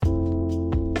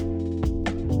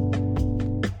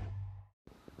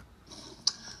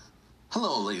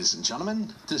Hello, ladies and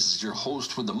gentlemen. This is your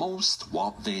host with the most,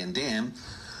 Walt Van Dam.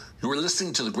 You are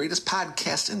listening to the greatest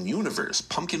podcast in the universe,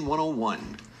 Pumpkin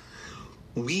 101.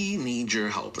 We need your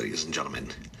help, ladies and gentlemen.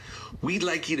 We'd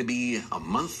like you to be a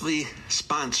monthly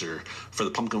sponsor for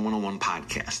the Pumpkin 101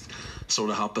 podcast, so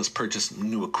to help us purchase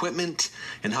new equipment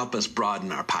and help us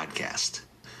broaden our podcast.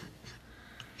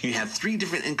 You have 3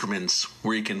 different increments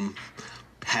where you can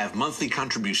have monthly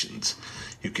contributions.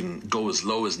 You can go as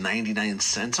low as 99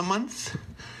 cents a month.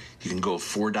 You can go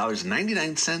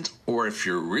 $4.99, or if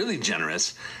you're really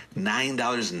generous,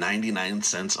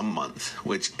 $9.99 a month,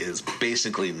 which is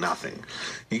basically nothing.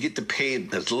 You get to pay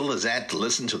as little as that to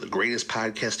listen to the greatest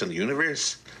podcast in the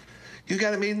universe. You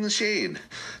got it made in the shade.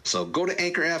 So go to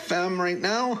Anchor FM right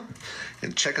now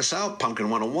and check us out,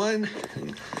 Pumpkin 101,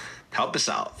 and help us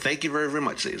out. Thank you very, very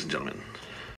much, ladies and gentlemen.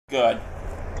 Good.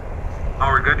 Oh,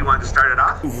 we're good? You want to start it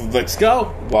off? Let's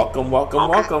go. Welcome.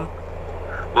 Welcome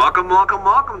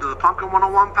to the Pumpkin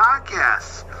 101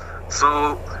 podcast.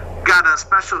 So, got a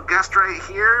special guest right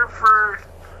here for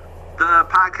the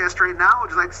podcast right now.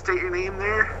 Would you like to state your name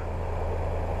there?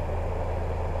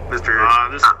 Mr.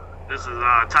 This is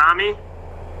Tommy.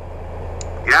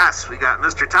 Yes, we got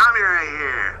Mr. Tommy right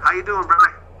here. How you doing,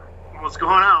 brother? What's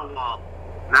going on, Walt?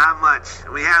 Not much.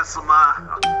 We have some of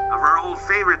our old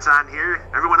favorites on here.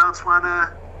 Everyone else want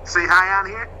to say hi on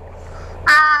here?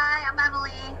 Hi, I'm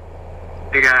Emily.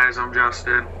 Hey guys, I'm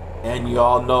Justin. And you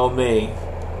all know me.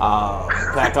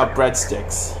 Pack up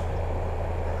breadsticks.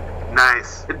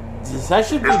 Nice. That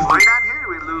should be. Is Mike on here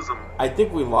or we lose him? I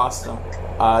think we lost him.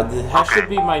 That should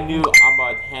be my new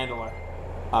handler.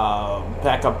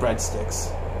 Pack up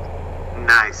breadsticks.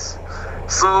 Nice.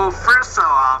 So first of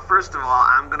all,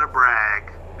 I'm gonna brag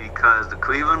because the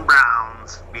Cleveland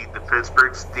Browns beat the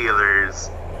Pittsburgh Steelers.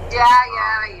 Yeah.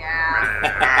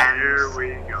 And here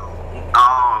we go.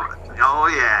 Oh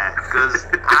yeah, because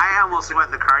I almost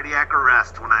went into cardiac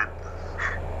arrest when I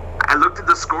looked at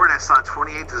the score and I saw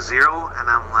 28-0, and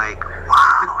I'm like,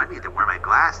 wow, I need to wear my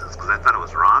glasses because I thought it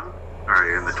was wrong. Are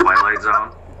you in the Twilight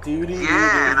Zone?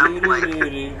 Yeah, and I'm like,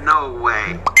 no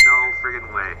way, no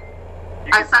friggin' way.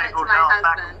 I sent it to my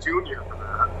husband. Jr. for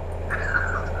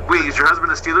that. Wait, is your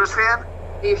husband a Steelers fan?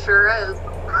 He sure is.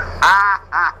 I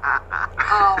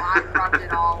rubbed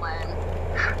it all in.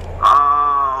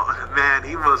 Oh, man,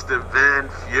 he must have been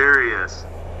furious.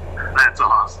 That's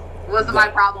awesome. Wasn't my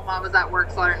problem. I was at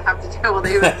work, so I didn't have to deal with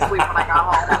it. He was asleep when I got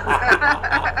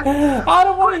home. I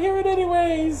don't want to hear it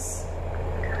anyways.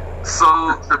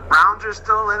 So the Browns are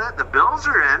still in it. The Bills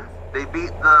are in. They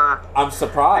beat the. I'm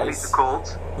surprised. They beat the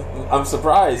Colts. I'm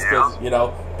surprised because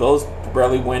Yeah. Bills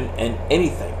barely win in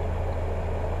anything.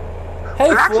 Hey,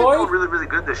 They're actually Floyd. doing really, really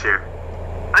good this year.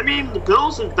 I mean, the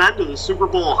Bills have been to the Super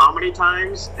Bowl how many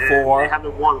times? And 4. They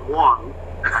haven't won one.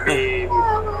 I mean,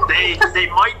 they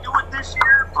might do it this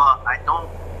year, but I don't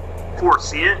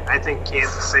foresee it. I think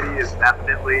Kansas City is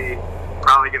definitely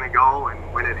probably going to go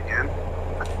and win it again.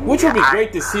 Which would be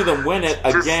great to see them win it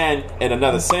again in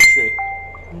another century.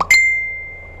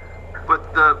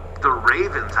 But the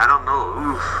Ravens, I don't know.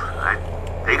 Oof,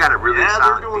 they got a really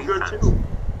solid they're doing defense. good too.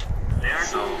 They are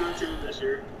doing good too this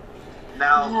year.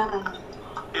 Now,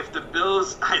 if the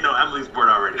Bills, I know Emily's bored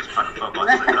already. Talking football.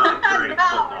 She's like, oh, great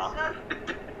football.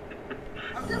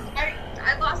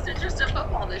 I lost interest in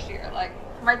football this year. Like,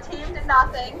 my team did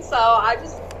nothing, so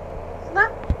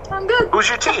I'm good. Who's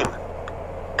your team?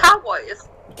 Cowboys.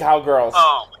 Cowgirls.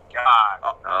 Oh my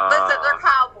God! Listen, they're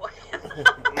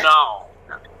Cowboys. No.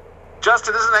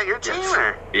 Justin, isn't that your team?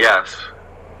 Or? Yes.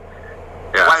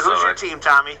 Yeah, Why, who's your team,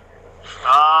 Tommy?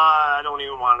 I don't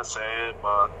even want to say it,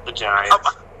 but the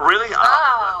Giants. Really?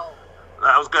 Oh.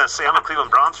 I was going to say, I'm a Cleveland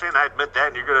Browns fan. I admit that.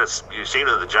 And you're going to be ashamed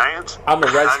of the Giants? I'm a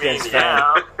Redskins fan.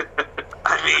 Yeah.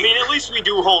 I mean, at least we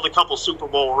do hold a couple Super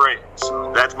Bowl rings.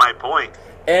 That's my point.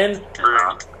 And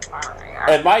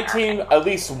my team at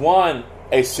least won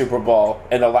a Super Bowl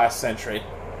in the last century.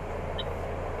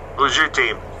 Who's your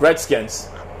team? Redskins.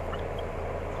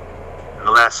 In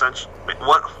the last century?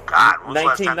 What? God, when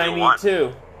was the last time they won?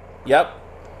 1992. Yep.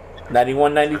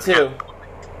 91-92.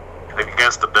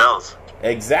 Against the Bills.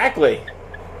 Exactly.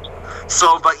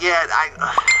 So, but yeah,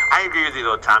 I agree with you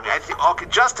though, Tommy. I think. Okay,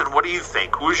 Justin, what do you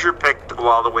think? Who's your pick to go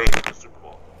all the way to the Super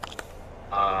Bowl?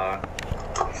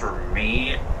 For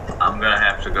me, I'm gonna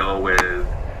have to go with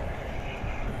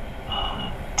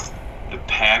the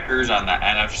Packers on the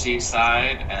NFC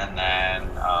side, and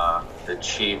then the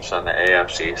Chiefs on the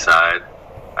AFC side.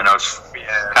 I know it's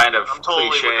kind of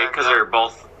cliche because they're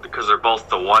both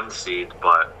the 1 seed,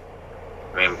 but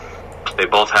I mean they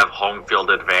both have home field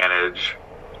advantage,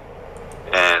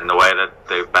 and the way that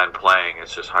they've been playing,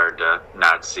 it's just hard to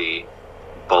not see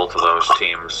both of those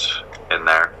teams in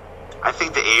there. I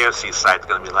think the AFC side is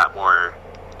going to be a lot more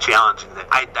challenging.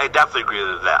 I definitely agree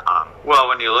with that. Well,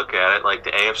 when you look at it, like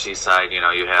the AFC side, you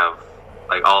have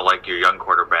like all like your young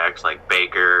quarterbacks like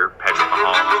Baker, Patrick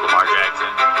Mahomes, Lamar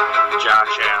Jackson,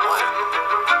 Josh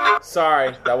Allen.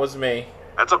 Sorry, that was me.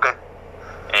 That's okay.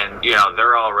 And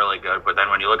they're all really good. But then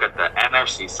when you look at the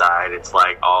NFC side, it's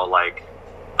like all like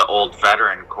the old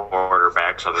veteran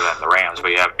quarterbacks, other than the Rams.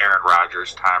 But you have Aaron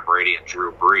Rodgers, Tom Brady, and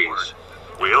Drew Brees.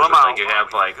 Wheel them out. Like you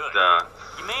have like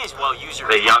You may as well use your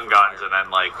the young guns, and then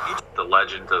like the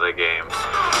legends of the game,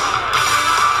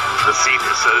 the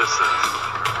senior citizens.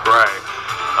 right?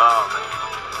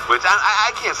 Which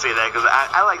I can't say that because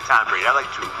I like Tom Brady. I like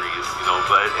Drew Brees,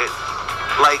 but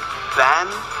like Ben,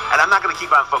 and I'm not going to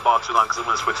keep on football too long because I'm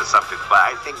going to switch the subject, but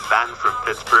I think Ben from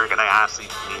Pittsburgh, and I honestly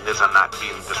mean this, I'm not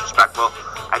being disrespectful,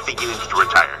 I think he needs to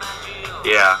retire.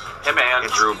 Yeah, him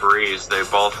and Drew Brees, they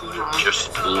both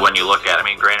just, when you look at it, I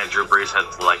mean, granted, Drew Brees has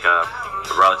like a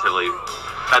relatively,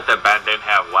 not that Ben didn't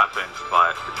have weapons,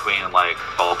 but between like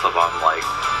both of them, like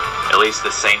at least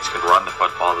the Saints could run the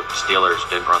football, the Steelers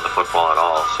didn't run the football at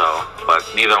all, so, but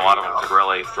neither one of them could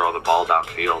really throw the ball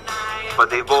downfield. But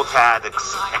they both had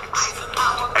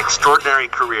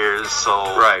extraordinary careers,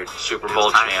 so... Right, Super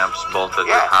Bowl champs, both at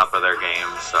the top of their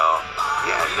games, so...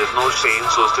 Yeah, there's no shame,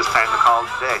 so it's just time to call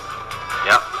it a day.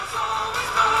 Yep.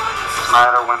 Doesn't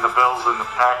matter when the Bills and the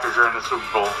Packers are in the Super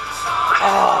Bowl.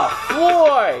 Oh,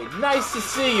 Floyd! Nice to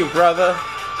see you, brother.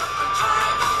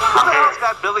 Who the hell's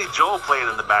got Billy Joel playing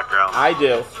in the background? I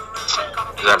do.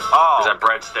 Is that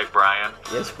Breadstick Brian?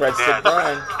 Yes, Breadstick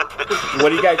Brian. What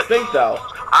do you guys think, though?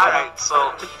 Alright,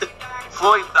 so...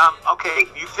 Floyd, okay,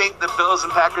 you think the Bills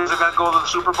and Packers are going to go to the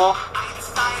Super Bowl?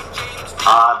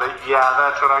 Yeah,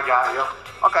 that's what I got, you.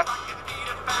 Okay.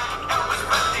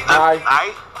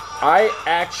 I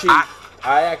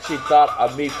actually thought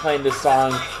of me playing this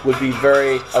song would be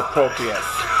very appropriate.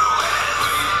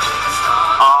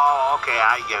 Oh, okay,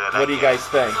 I get it. What do you guys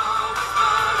think?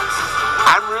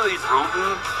 I'm really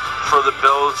rooting for the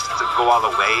Bills to go all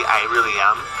the way. I really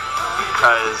am.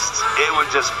 Because it would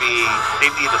just be, they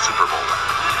need a Super Bowl win.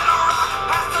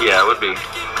 Yeah, it would be.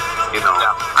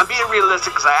 I'm being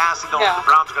realistic because I honestly don't think the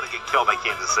Browns are going to get killed by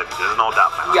Kansas City. There's no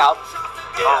doubt about it. Yep.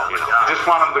 I just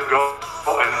want them to go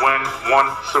and win one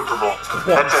Super Bowl.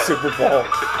 That's it. Super Bowl.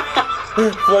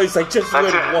 Floyd's like, just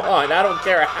win one. I don't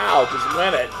care how, just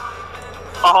win it.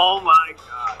 Oh my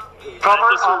God.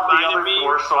 Cover up the other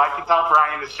four so I can tell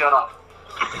Brian to shut up.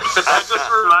 That just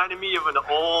reminded me of an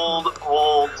old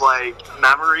like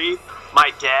memory. My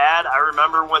dad, I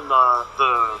remember when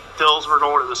the Bills were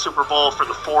going to the Super Bowl for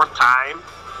the 4th time,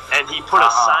 and he put a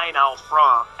sign out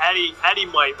front. Eddie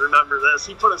might remember this.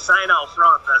 He put a sign out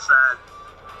front that said,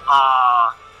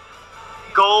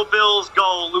 "Go Bills,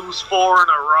 go! Lose 4 in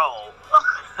a row."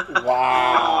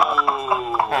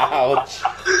 Wow. Ouch.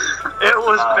 It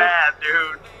was bad,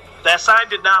 dude. That sign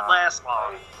did not last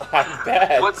long. I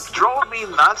bet. What drove me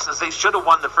nuts is they should have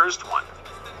won the first one.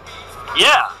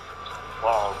 Yeah.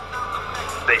 Well,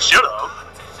 they should have.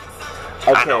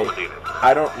 Okay.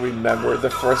 I don't remember the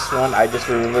first one. I just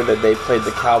remember that they played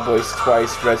the Cowboys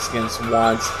twice, Redskins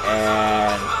once,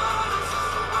 and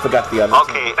forgot the other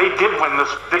team. They did win this.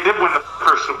 They did win the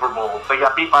first Super Bowl. They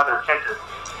got beat by their kicker.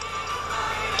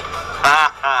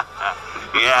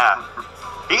 Yeah.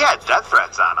 He had death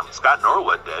threats on him. Scott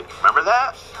Norwood did. Remember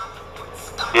that?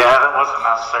 Yeah, that wasn't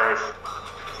necessary.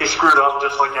 He screwed up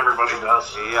just like everybody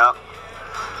does. Yep.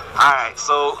 Alright,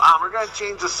 so we're going to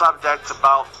change the subject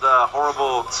about the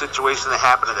horrible situation that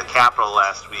happened at the Capitol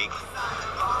last week.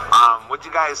 What do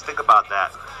you guys think about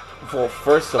that? Well,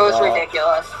 first of all, it was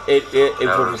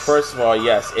ridiculous. First of all,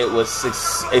 yes, it was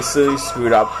silly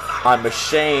screwed up. I'm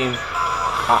ashamed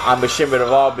of it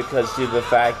all because due to the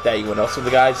fact that some of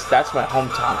the guys, that's my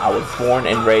hometown. I was born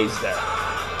and raised there.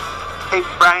 Hey,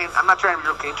 Brian, I'm not trying to be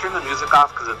real. Can you turn the music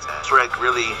off because it's like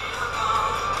really...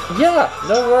 Yeah,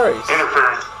 no worries.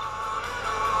 Interference.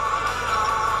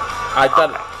 I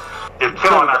thought... You're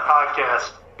killing our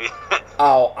podcast.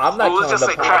 Oh, I'm not killing the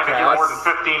podcast. Trying to get more than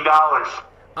 $15.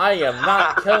 I am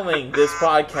not killing this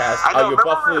podcast. Your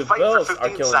Buffalo Bills are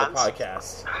killing the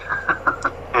podcast.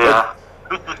 Yeah.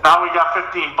 Now we got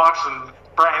 $15 and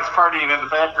Brian's partying in the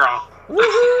background.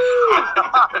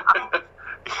 Woohoo!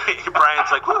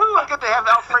 Brian's like, woohoo, I get to have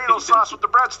Alfredo sauce with the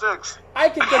breadsticks. I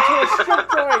can go to a strip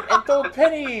joint and throw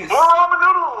pennies. More ramen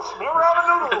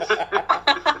noodles.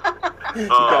 You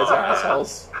guys are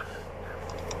assholes.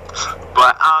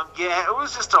 But, yeah, it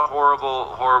was just a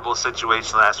horrible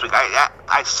situation last week.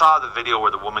 I saw the video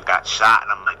where the woman got shot,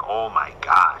 and I'm like, oh my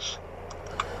gosh.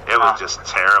 It was just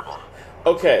terrible.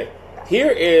 Okay, here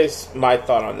is my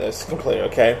thought on this completely,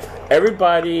 okay?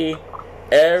 Everybody,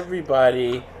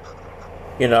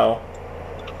 you know,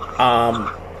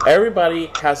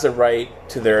 everybody has a right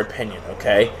to their opinion,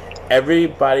 okay?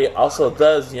 Everybody also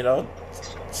does, you know,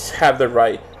 have the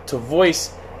right to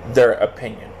voice their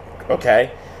opinion,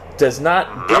 okay? Does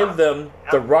not give them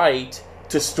the right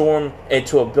to storm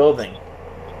into a building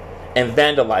and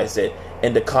vandalize it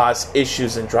and to cause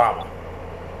issues and drama.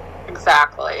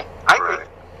 Exactly.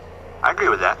 I agree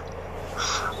with that.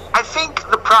 I think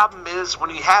the problem is when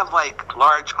you have like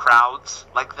large crowds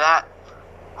like that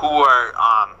who are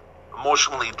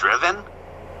emotionally driven,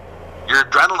 your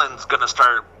adrenaline's going to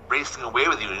start racing away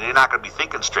with you, and you're not going to be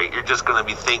thinking straight. You're just going to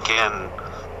be thinking,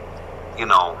 you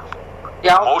know,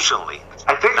 emotionally.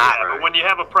 I think but when you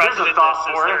have a president that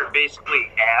sits there and basically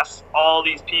asks all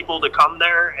these people to come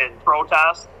there and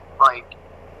protest, like,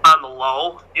 on the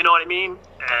low, you know what I mean?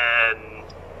 And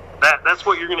that's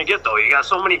what you're going to get, though. You got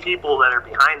so many people that are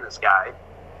behind this guy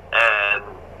and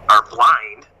are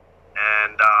blind,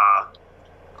 and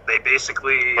they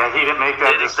basically... Yeah, he didn't make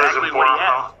that decision for him,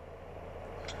 though.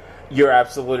 You're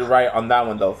absolutely right on that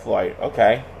one, though, Floyd,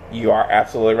 okay? You are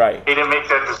absolutely right. He didn't make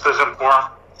that decision for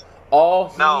him.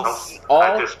 Wait.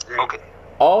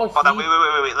 Let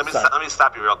me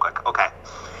stop you real quick. Okay.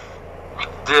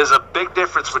 There's a big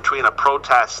difference between a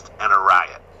protest and a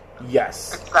riot.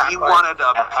 Yes. Exactly. He wanted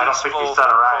a peaceful I don't think he said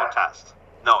a riot. protest.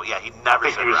 No, yeah, he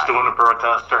never said he was doing a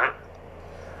protest, right?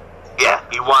 Yeah,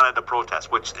 he wanted a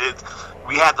protest, which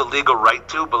we had the legal right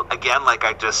to, but again, like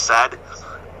I just said,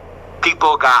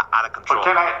 people got out of control.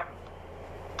 But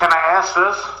can I ask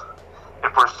this?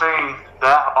 If we're saying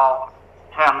that about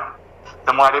him,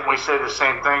 then why didn't we say the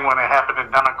same thing when it happened in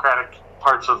democratic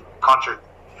parts of the country?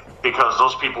 Because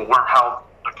those people weren't held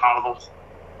accountable,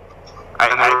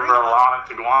 and they were allowing it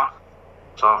to go on.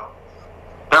 So,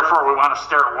 therefore, we want to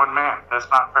stare at one man. That's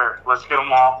not fair. Let's get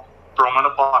them all, throw them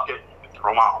in a bucket, and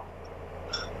throw them out.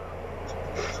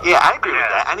 Yeah, I agree with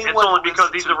that. It's only because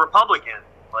he's a Republican.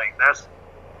 Like, that's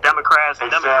Democrats.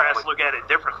 Exactly. Democrats look at it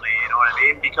differently. You know what I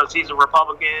mean? Because he's a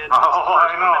Republican. Oh,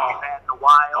 I know. That we've had in a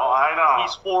while. Oh, I know.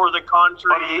 He's for the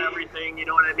country and everything. You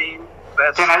know what I mean?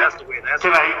 That's the way.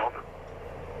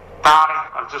 Donnie,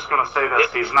 I'm just going to say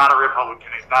this. He's not a Republican.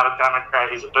 He's not a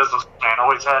Democrat. He's a businessman.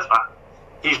 Always has been.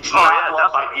 He's not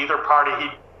loved by either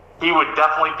party. He would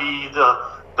definitely be the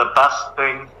best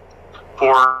thing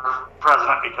for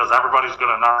president because everybody's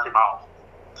going to knock him out.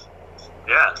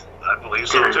 Yeah, I believe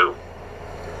so too.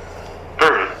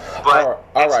 Period. But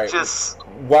all right. Just...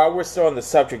 While we're still on the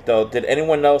subject, though, did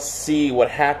anyone else see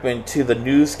what happened to the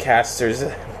newscasters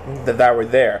that were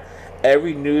there?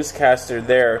 Every newscaster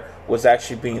there was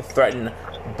actually being threatened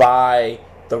by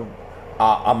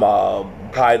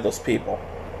by those people.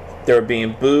 They were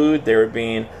being booed. They were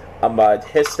being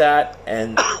hissed at,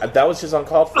 and that was just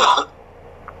uncalled for.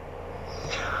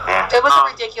 It was a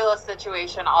ridiculous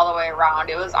situation all the way around.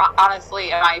 It was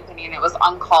honestly, in my opinion, it was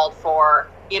uncalled for.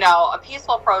 You know, a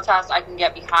peaceful protest I can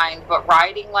get behind, but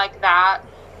rioting like that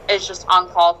is just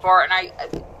uncalled for. And I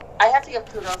have to give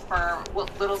kudos for what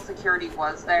little security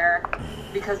was there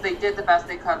because they did the best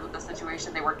they could with the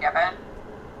situation they were given.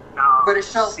 But it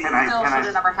still should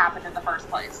have never happened in the first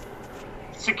place.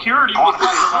 Security was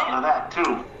letting them that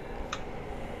too.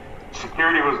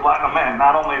 Security was letting them in.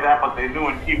 Not only that, but they knew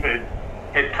when people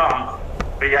had come,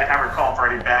 they got never called for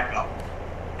any backup.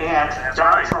 And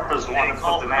Donald Trump is the one that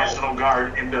put the National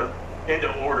Guard into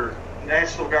order. The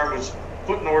National Guard was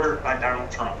put in order by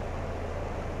Donald Trump.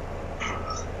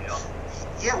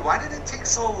 Yeah, why did it take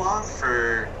so long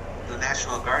for the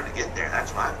National Guard to get there?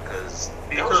 That's why,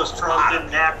 because Trump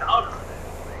didn't act out of it.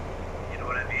 You know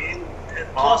what I mean? And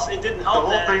plus, it didn't help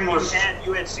that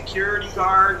you had security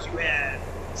guards, you had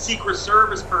Secret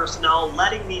Service personnel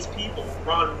letting these people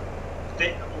run,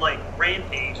 like,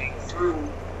 rampaging through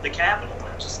the Capitol,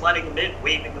 just letting them in,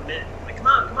 waving them in. Like, come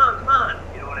on.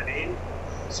 You know what I mean?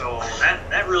 So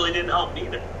that really didn't help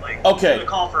either. Like, okay. You're going to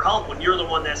call for help when you're the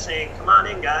one that's saying, come on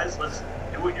in, guys, let's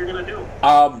do what you're going to do.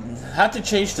 Have to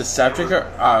change the subject,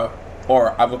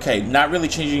 not really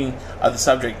changing the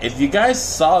subject. If you guys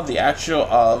saw the actual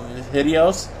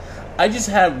videos, I just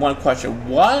had one question.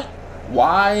 Why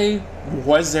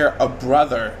was there a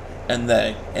brother in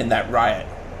that riot?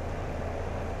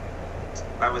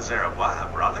 Why was there a what? A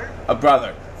brother? A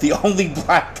brother. The only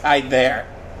black guy there.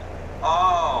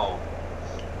 Oh.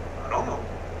 I don't know.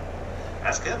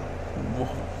 Ask him.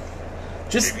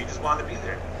 Maybe he just wanted to be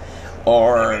there.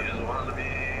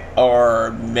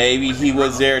 Or maybe he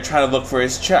was there trying to look for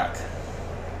his check.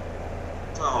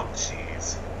 Oh,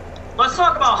 jeez. Let's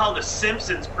talk about how the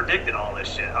Simpsons predicted all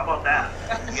this shit. How about that?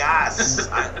 Yes.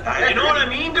 You know what I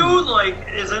mean, dude? Like,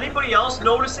 is anybody else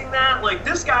noticing that? Like,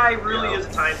 this guy really is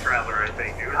a time traveler, I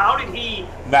think, dude. How did he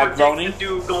predict the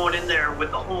dude going in there with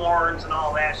the horns and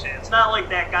all that shit? It's not like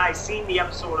that guy seen the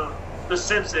episode of The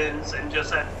Simpsons and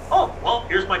just said, oh, well,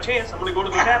 here's my chance. I'm going to go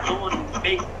to the Capitol and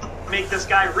make this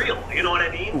guy real. You know what I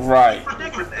mean? Right. He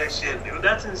predicted that shit, dude.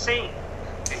 That's insane.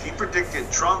 He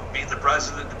predicted Trump being the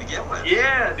president to begin with.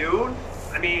 Yeah, dude.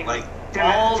 I mean, like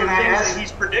all the things that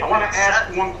he's predicted. I want to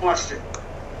ask one question.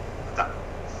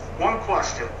 One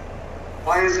question.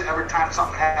 Why is it every time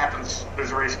something happens,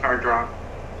 there's a race car drawn?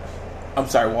 I'm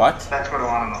sorry, what? That's what I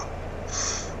want to know.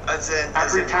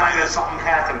 Every time that something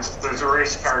happens, there's a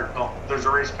race car called.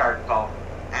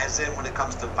 As in when it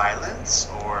comes to violence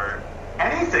or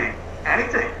anything.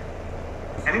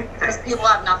 Because people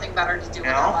have nothing better to do with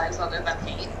their lives other than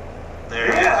hate.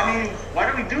 I mean, why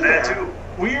do we do that?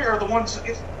 We're the ones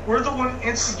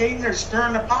instigating or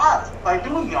stirring the pot by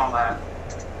doing all that.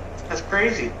 That's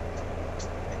crazy.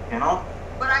 You know?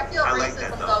 But I feel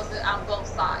racism goes on both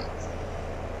sides.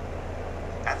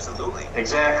 Absolutely.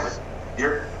 Exactly.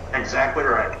 You're exactly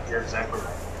right.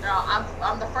 No,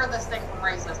 I'm the furthest thing from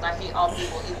racist. I hate all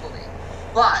people equally.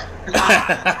 But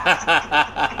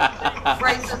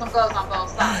racism goes on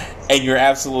both sides. And you're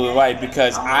absolutely right,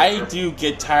 because I do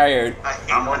get tired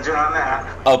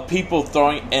of people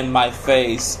throwing in my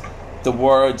face the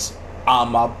words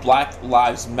Black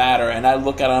Lives Matter, and I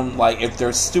look at them like if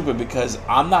they're stupid, because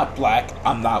I'm not black,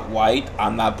 I'm not white,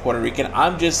 I'm not Puerto Rican,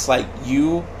 I'm just like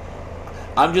you,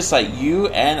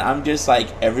 and I'm just like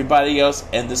everybody else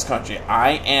in this country.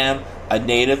 I am a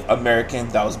Native American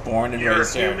that was born and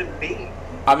raised here. You're a human being.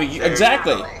 I mean,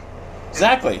 exactly.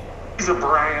 He's a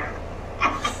Brian.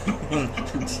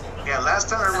 Yeah, last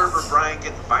time I remember Brian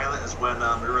getting violent is when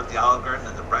we were at the Olive Garden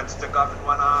and the breadstick oven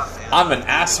went off. And I'm an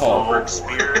asshole. Work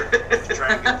spear to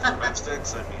try and get the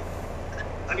breadsticks.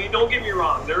 I mean, don't get me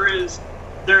wrong.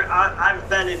 I've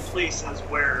been in places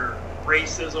where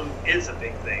racism is a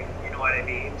big thing. You know what I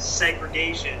mean?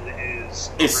 Segregation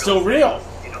is. It's still real.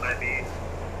 You know what I mean?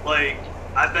 Like,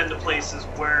 I've been to places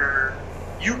where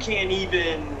you can't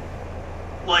even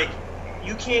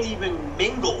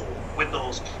mingle with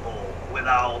those people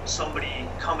without somebody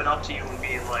coming up to you and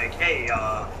being like, hey,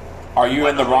 are you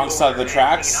in the wrong side of the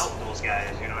tracks? Hanging out with those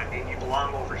guys, you know what I mean? You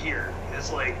belong over here.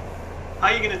 It's like, how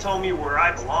are you going to tell me where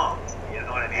I belong? You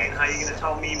know what I mean? How are you going to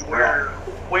tell me where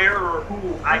or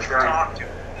who I should talk to? You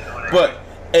know what I mean?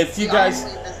 If you guys,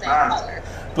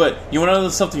 but you want to know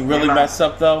something really messed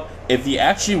up though? If you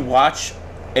actually watch,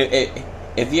 the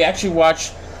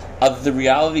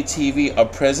reality TV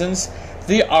of prisons,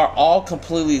 they are all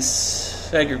completely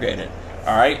segregated.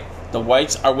 All right, the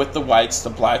whites are with the whites, the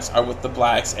blacks are with the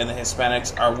blacks, and the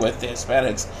Hispanics are with the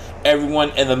Hispanics.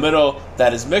 Everyone in the middle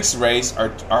that is mixed race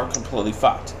are completely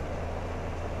fucked.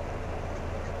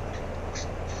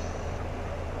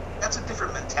 That's a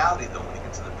different mentality though when you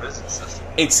get to the prison system.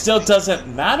 It still doesn't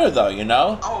matter though, you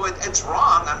know? Oh, it's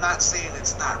wrong. I'm not saying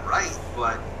it's not right,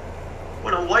 but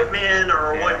when a white man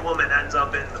or a white woman ends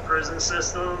up in the prison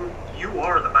system, you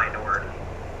are the minority.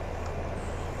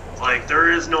 Like,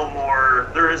 there is no more,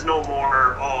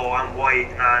 oh, I'm white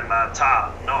and I'm on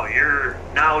top. No, you're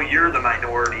the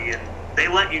minority, and they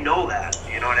let you know that.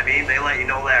 You know what I mean? They let you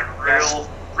know that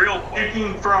real quick.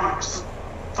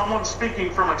 Someone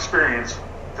speaking from experience,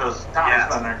 because Tom's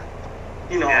been there.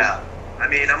 He knows. Yeah. I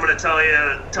mean, I'm gonna tell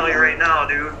you right now,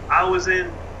 dude.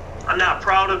 I'm not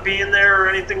proud of being there or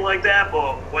anything like that,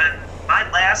 but when my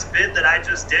last bid that I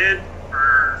just did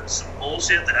for some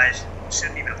bullshit that I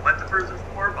shouldn't even went to prison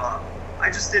for, but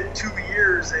I just did 2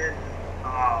 years in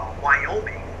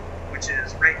Wyoming, which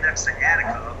is right next to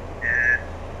Attica. And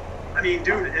I mean,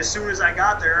 dude, as soon as I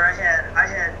got there, I had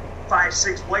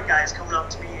 5-6 white guys coming up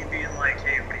to me and being like,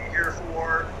 "Hey, what are you here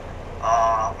for?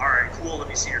 All right, cool. Let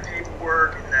me see your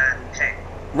paperwork." And then, hey,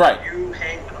 you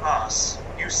hang with us.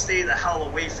 You stay the hell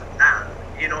away from them.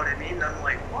 You know what I mean? And I'm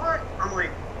like, what? I'm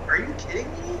like, are you kidding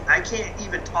me? I can't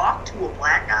even talk to a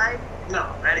black guy?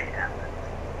 No, that ain't happening.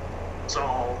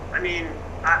 So, I mean,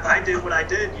 I did what I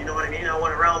did, you know what I mean? I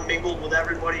went around, mingled with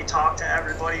everybody, talked to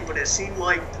everybody, but it seemed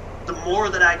like the more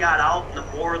that I got out and the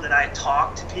more that I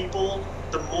talked to people,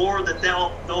 the more that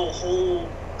the whole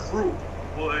group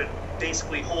would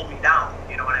basically hold me down,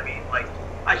 you know what I mean? Like,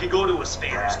 I could go to a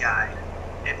Spanish guy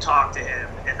and talk to him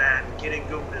and then get in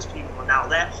good with his people, and now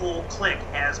that whole clique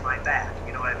has my back,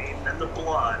 you know what I mean? And then the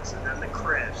Bloods, and then the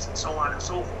Crips, and so on and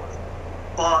so forth.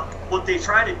 But what they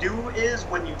try to do is,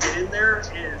 when you get in there,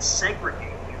 is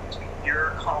segregate you to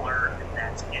your color, and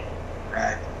that's it.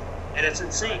 Right. And it's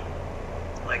insane.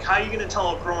 Like, how are you going to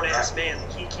tell a grown-ass man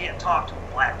that he can't talk to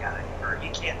a black guy, or he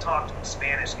can't talk to a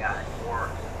Spanish guy, or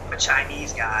a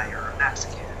Chinese guy, or a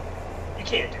Mexican? You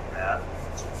can't do that.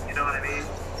 You know what I mean?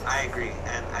 I agree,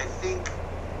 and I think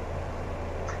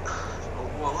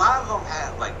a lot of them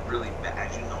had like really bad,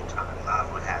 as you know, Tommy. A lot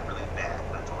of them had really bad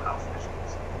mental health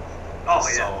issues. Oh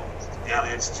yeah. So,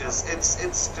 and it's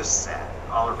just sad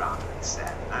all around. It's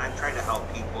sad. And I'm trying to help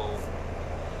people.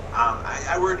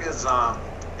 I work as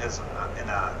in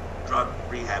a drug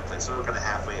rehab place. So I work in a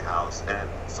halfway house, and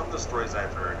some of the stories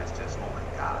I've heard is just, oh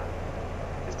my god,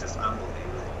 it's just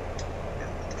unbelievable.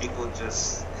 And people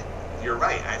just. You're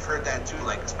right. I've heard that too.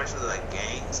 Like especially like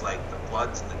gangs, like the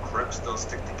Bloods and the Crips, they'll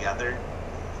stick together,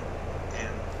 and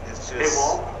it's just. They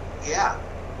won't. Yeah.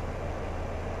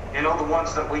 You know, the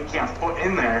ones that we can't put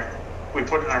in there, we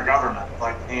put in our government,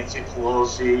 like Nancy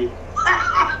Pelosi.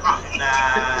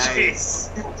 Nice.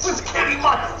 Just kidding,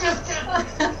 just kidding.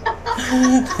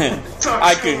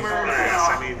 I could.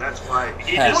 I mean, that's why.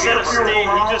 He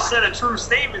just said a true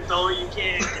statement, though. You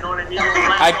can't. You know what I mean?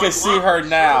 I can see her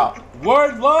now.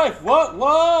 Word life.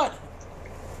 What?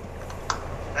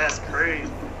 That's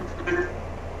crazy.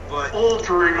 But Old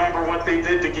to remember what they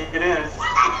did to get in.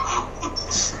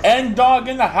 And dog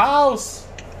in the house.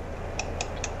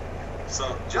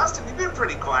 so, Justin, you've been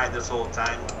pretty quiet this whole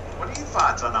time. What are your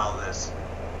thoughts on all this?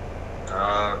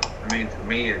 I mean, to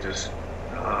me, it just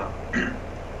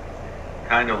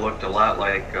kind of looked a lot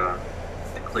like the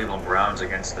Cleveland Browns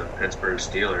against the Pittsburgh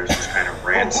Steelers. Just kind of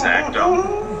ransacked them.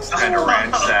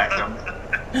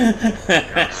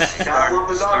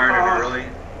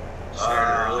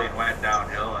 Started early and went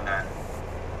downhill, and then,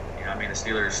 you know, I mean, the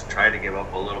Steelers tried to give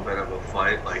up a little bit of a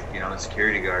fight, like, you know, the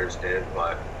security guards did,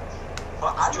 but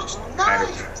Well,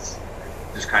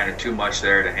 just kind of too much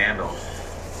there to handle.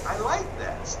 I like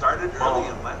that. Started early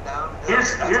and went down.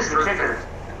 Here's the kicker.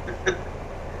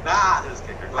 Nah, there's the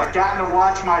kicker. Go I've ahead. gotten to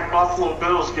watch my Buffalo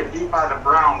Bills get beat by the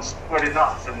Browns quite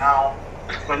enough, and now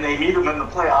when they meet them in the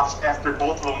playoffs after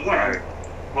both of them win,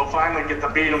 we'll finally get to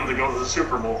beat them to go to the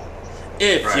Super Bowl.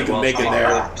 If you can make it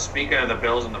there. Speaking of the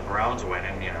Bills and the Browns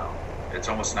winning, you know, it's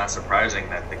almost not surprising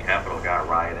that the Capitol got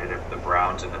rioted if the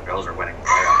Browns and the Bills are winning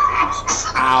playoff games.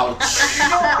 Ouch. You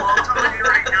know, I'm telling you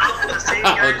right now, the same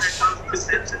guy that does the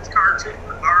Simpsons cartoon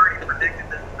already predicted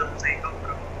that the Bills ain't going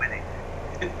to winning.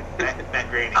 Matt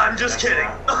Graney. I'm just kidding.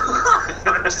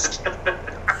 I'm just kidding.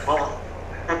 Well,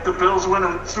 if the Bills win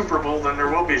a Super Bowl, then there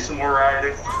will be some more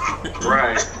rioting.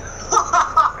 Right.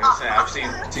 I've seen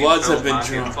Bloods have Bills been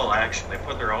Mafia in drawn. full action. They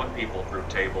put their own people through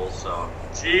tables, so.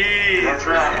 Jeez. That's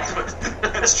right.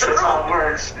 That's true. That's how it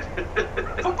works.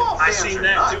 Football I fans seen are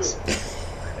that nuts. too.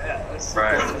 Yeah, that's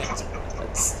Right.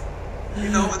 You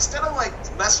know, instead of like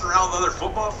messing around with other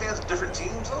football fans of different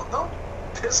teams, they'll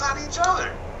piss on each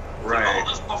other. Right. Oh,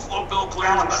 this Buffalo Bill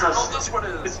player is better. Oh, this one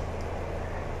is.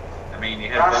 I mean, you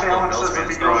have Josh Buffalo Allen Bills says if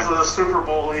fans he goes to throwing. the Super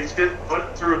Bowl, he's getting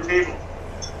put through a table.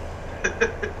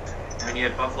 I mean, you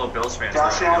had Buffalo Bills fans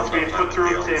Josh throwing Allen's being dildos put on through the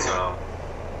a field, table. so.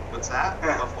 What's that?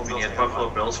 Yeah. Buffalo I mean, you had Bills Buffalo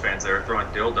fan. Bills fans that were throwing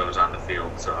dildos on the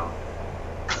field, so.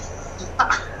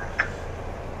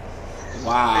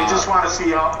 Wow. They just want to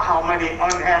see how many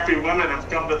unhappy women have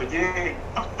come to the game.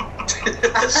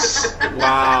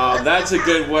 Wow, that's a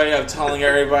good way of telling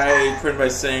everybody, pretty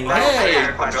much saying, hey,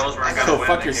 If the Bills weren't go gonna win,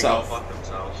 fuck they could yourself. Go fuck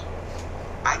themselves.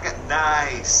 I got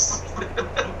nice.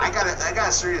 I got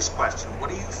a serious question. What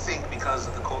do you think because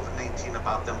of the COVID-19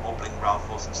 about them opening Ralph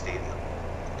Wilson Stadium?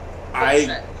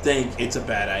 I think it's a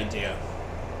bad idea.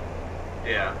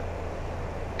 Yeah.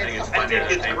 I think it's I funnier think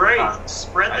that it's they great.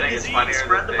 Spread I the think it's disease, funnier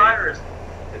spread that the they- virus.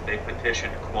 that they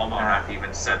petitioned Cuomo not to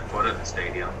even set foot in the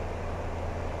stadium.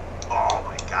 Oh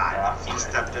my God! He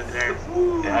stepped in there.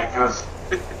 Yeah, because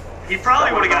He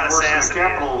probably would have got the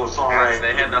assassinated. Capitol was all right.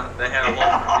 They had a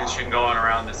whole petition going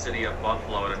around the city of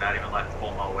Buffalo to not even let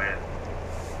Cuomo in.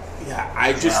 Yeah,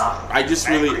 I just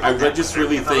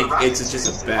really think it's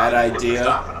just a bad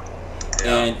idea,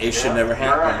 and it should never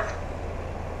happen.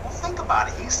 Well, think about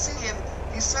it. He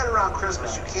said around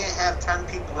Christmas you can't have 10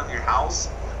 people in your house,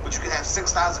 but you can have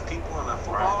 6,000 people in a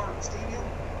football stadium.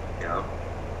 Yeah.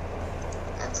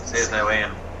 That's Say it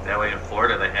insane. that way in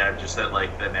Florida they had just at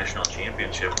like the national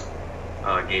championship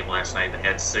game last night. They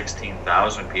had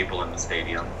 16,000 people in the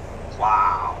stadium,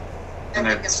 Wow. and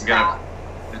I think it's it's gonna not.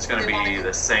 it's gonna They wanna be go-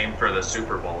 the same for the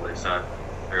Super Bowl. They said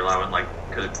they're allowing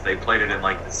because they played it in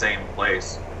like the same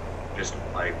place, just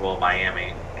like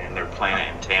Miami, and they're playing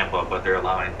it in Tampa, but they're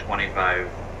allowing 20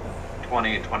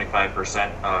 to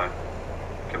 25%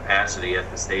 capacity at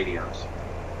the stadiums.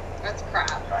 That's crap.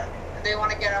 They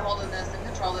want to get a hold of this and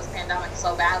control this pandemic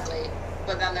so badly, but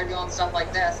but then they're doing stuff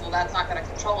like this. Well, that's not going to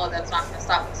control it. That's not going to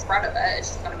stop the spread of it. It's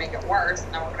just going to make it worse,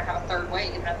 and then we're going to have a third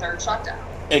wave and a third shutdown.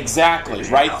 Exactly,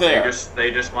 right there.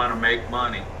 They just want to make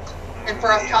money. And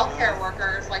for us healthcare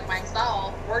workers like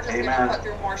myself, we're just going to put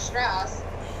through more stress,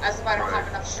 as if I don't have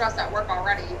enough stress at work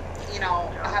already. You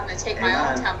know, having to take my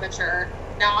own temperature.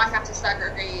 Now I have to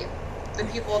segregate the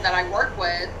people that I work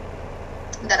with,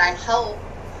 that I help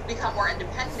become more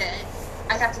independent.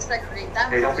 I have to segregate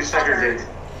them. Hey, don't be segregated.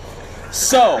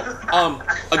 So,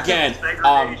 again,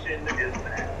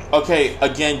 okay,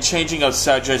 again, changing of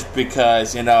subject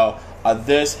because, you know,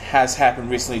 this has happened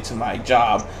recently to my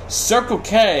job. Circle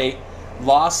K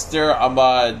lost their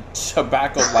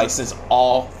tobacco license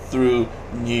all through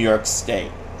New York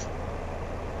State.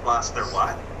 Lost their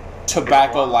what?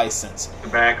 Tobacco license.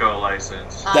 Tobacco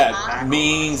license. That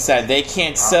means that they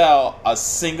can't sell a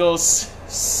single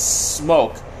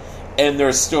smoke in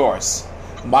their stores.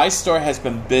 My store has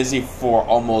been busy for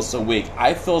almost a week.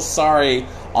 I feel sorry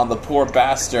on the poor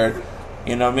bastard,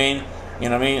 you know what I mean? You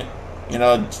know what I mean? You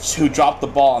know, who dropped the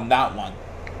ball on that one.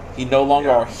 He no longer,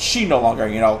 or she no longer,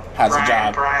 you know, has a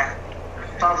job. Brian,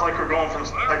 sounds like we're going from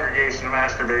segregation to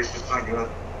masturbation. It's not good.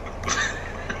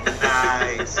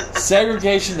 Nice.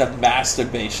 Segregation to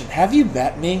masturbation. Have you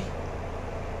met me?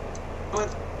 But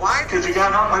why? Because you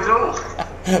got nothing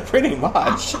to do. Pretty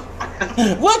much.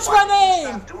 What's my name?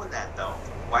 Stop doing that though.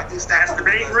 Why do you stop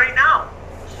Masturbating right now.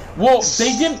 Well,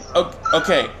 they didn't.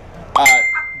 Okay.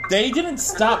 They didn't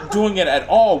stop doing it at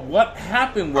all. What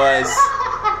happened was,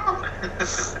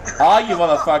 all you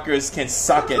motherfuckers can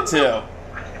suck it too.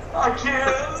 I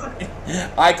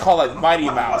can't. I call it Mighty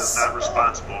Mouse. Not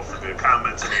responsible for the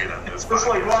comments made on this. It's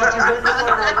like watching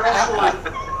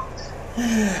wrestling.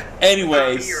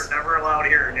 Anyways, You're never allowed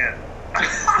here again.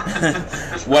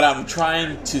 what I'm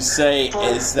trying to say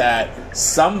is that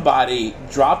somebody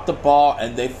dropped the ball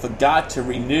and they forgot to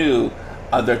renew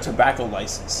their tobacco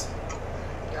license.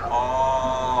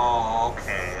 Oh,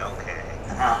 okay.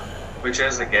 Which,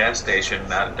 as a gas station,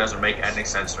 that doesn't make any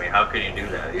sense to me. How can you do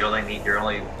that? You're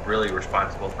only really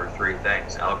responsible for three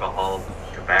things: alcohol,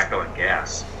 tobacco, and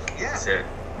gas. Yeah. That's it.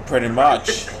 Pretty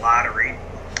much. Lottery.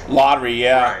 Lottery,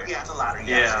 yeah. Right. Yeah, it's a lottery.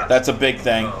 Yeah. That's a big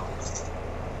thing.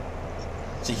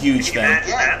 It's a huge Can you thing.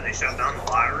 imagine that? They shut down the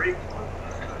lottery.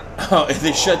 Oh, if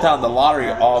they shut down the lottery,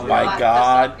 oh my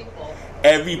god.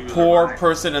 Every poor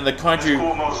person in the country.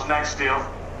 School moves next deal.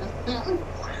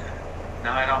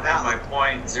 Now I don't have my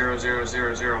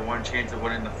 .00001 chance of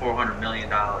winning the $400 million.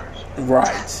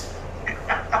 Right.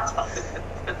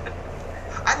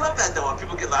 I love that though. When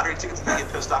people get lottery tickets and they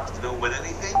get pissed off because they don't win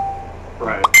anything.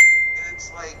 Right. And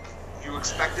it's like you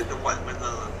expected to win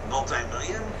the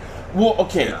multi-million. Well,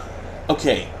 okay.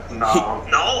 Okay. No.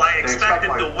 I expected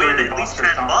like to win at least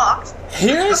 $10.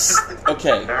 Here's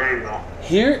okay. There you go.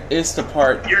 Here is the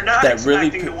part You're not that really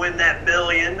expecting to win that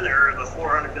billion or the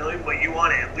 400 billion, but you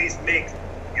want to at least make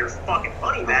your fucking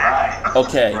money back. Right.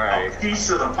 okay. A piece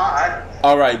of the pie.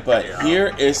 All right, but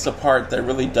here is the part that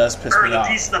really does piss Or me the off.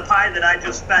 piece of the pie that I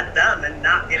just fed them and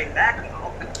not getting back now.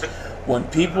 When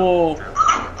people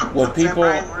What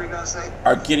were you gonna say?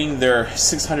 are getting their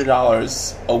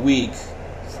 $600 a week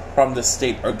from the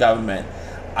state or government,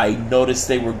 I noticed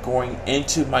they were going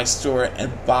into my store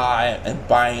and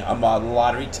buying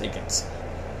lottery tickets,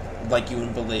 like you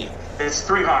wouldn't believe. It's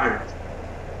 300.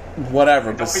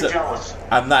 Whatever, Don't be jealous.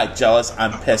 I'm not jealous.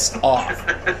 I'm pissed off.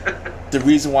 The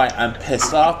reason why I'm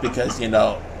pissed off because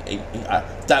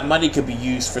that money could be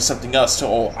used for something else.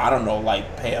 So I don't know,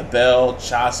 like pay a bill,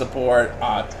 child support,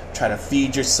 try to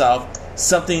feed yourself,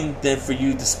 something then for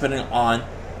you to spend it on.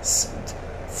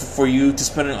 For you to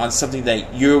spend it on something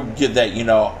that your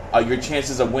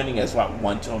chances of winning is what,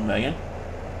 1 to 1 million.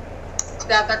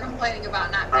 That they're complaining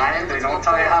about not. Brian, they don't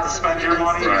tell you how to spend your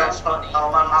money. You don't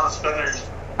tell them how to spend theirs.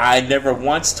 I never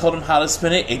once told them how to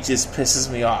spend it. It just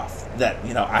pisses me off that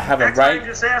I have a Next time, right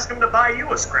just ask them to buy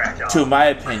you a scratch off. to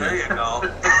my There opinion. you go.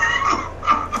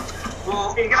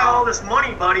 Well, you got all this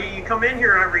money, buddy. You come in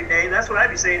here every day. That's what I'd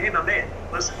be saying. Hey, my man,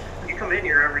 listen. You come in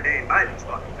here every day and buy these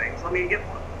fucking things. Let me get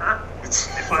one, huh?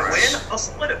 If I win, I'll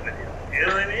split it with you. You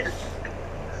know what I mean?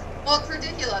 Well, it's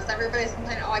ridiculous. Everybody's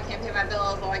complaining, I can't pay my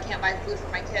bills, I can't buy food for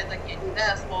my kids, I can't do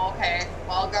this. Well, okay.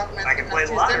 Well, government's I can giving play us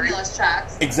the 2 lottery. stimulus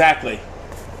checks, Exactly.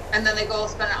 and then they go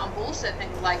spend it on bullshit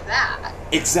things like that,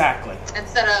 Exactly.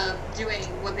 instead of doing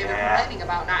what they were complaining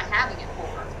about not having it for.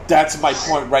 That's my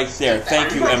point right there.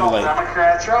 Thank you, Emily.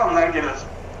 Democrats are all negative.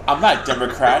 I'm not a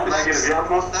Democrat. Negative. You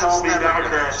must all be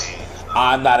Democrats.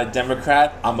 I'm not a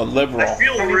Democrat. I'm a liberal. I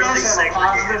feel Can you really guys have a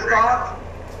positive segregated. thought?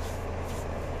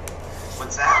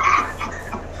 What's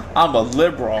that? I'm a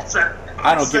liberal.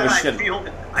 I don't give a shit.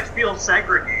 I feel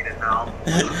segregated. now.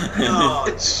 Oh,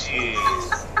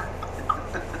 jeez.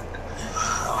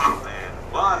 Oh, man.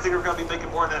 Well, I think we're going to be making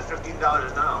more than $15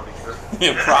 now. Because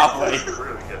Yeah, probably. This is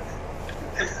really good.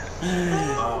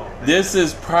 Oh, man. This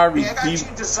is probably Hey, I got to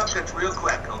change the subject real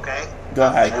quick, okay? Go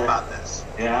ahead. Think about this.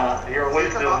 Yeah, you're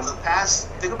Think about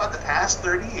the past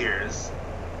 30 years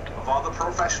of all the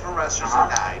professional wrestlers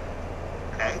that died.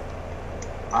 Okay?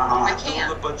 I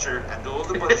can't. Abdullah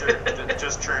the Butcher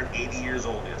just turned 80 years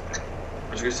old yesterday.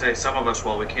 I was going to say, some of us,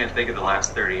 well, we can't think of the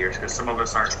last 30 years because some of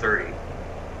us aren't 30.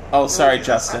 Oh, sorry,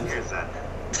 Justin. Here's that.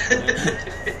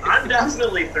 I'm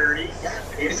definitely 30.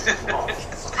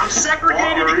 I'm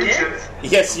segregated again.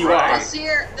 Yes, you are. This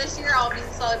year I'll be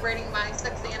celebrating my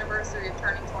 6th anniversary of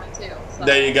turning 22. So.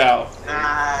 There you go.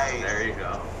 Nice. There you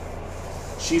go.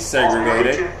 She's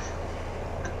segregated.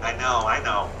 I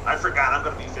know. I forgot I'm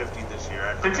going to be 50 this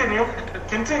year. Continue.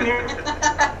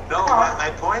 No,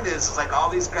 my point is like all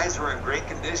these guys were in great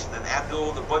condition, and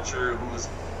Abdul the Butcher, who's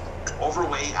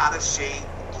overweight, out of shape,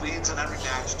 bleeds in every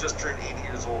match, just turned 80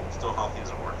 years old, still healthy as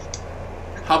a horse.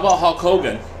 How about Hulk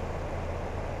Hogan?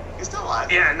 He's still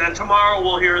alive. Yeah, and then tomorrow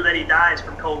we'll hear that he dies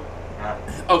from COVID.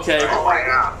 Okay, Oh my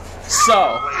God.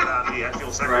 so I feel Right, I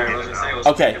was segregated going to say, now.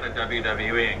 Okay. speaking of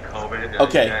WWE and COVID,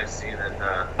 Okay. did you guys see that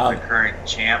the current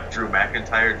champ, Drew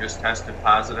McIntyre, just tested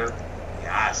positive?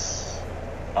 Yes.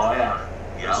 Oh, yeah.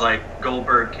 It was like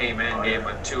Goldberg came in, gave him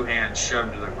a 2-hand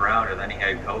shove to the ground, and then he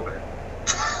had COVID.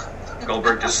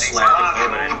 Goldberg just Thanks slapped a the lot, COVID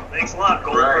in. man. Thanks a lot,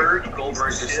 Goldberg. Right.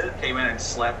 Goldberg just came in and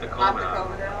slapped the Pop COVID the out.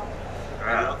 COVID out.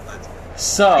 Yeah.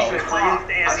 so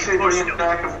I say bring him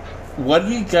back and what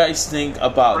do you guys think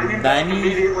about bring him back 90?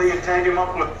 immediately and tag him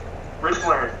up with Ric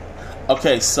Flair.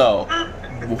 Okay, so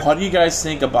what do you guys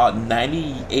think about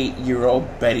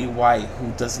 98-year-old Betty White,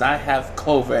 who does not have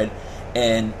COVID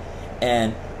and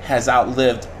has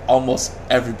outlived almost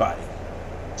everybody?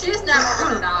 She's never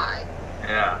gonna die.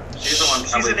 Yeah. She's the one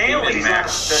She's probably an alien. beating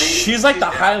Max. She's like the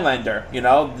Highlander, you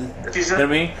know? You know what I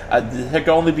mean? There can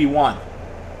only be one.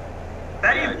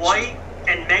 Betty Yeah, White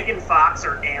and Megan Fox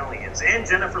are aliens, and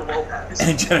Jennifer Lopez.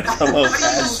 And Jennifer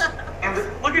Lopez. And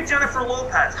look at Jennifer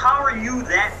Lopez. How are you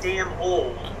that damn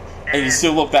old? And you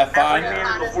still look that Every fine?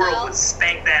 man in the world would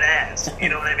spank that ass. You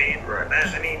know what I mean? Right.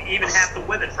 I mean, even half the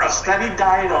women A probably. steady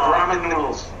diet of ramen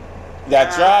noodles.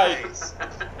 That's right.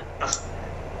 Nice.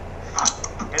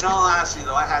 In all honesty,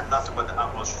 though, I had nothing but the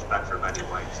utmost respect for Betty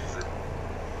White.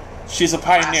 She's a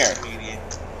pioneer. Classic comedian.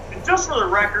 And just for the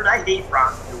record, I hate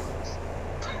ramen noodles.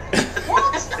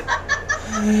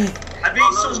 I've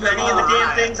made so many of the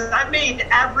damn things. I've made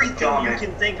everything you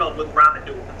can think of with ramen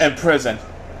noodles. In prison.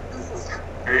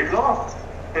 There you go.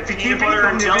 If you keep Peanut butter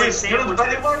eating and them, you'll jelly be as good as sandwiches.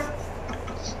 Betty White.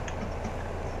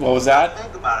 What was that?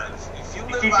 Think about it. If you You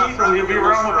live keep off eating them, you'll be ramen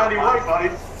around noodles with for a Betty White, month, buddy.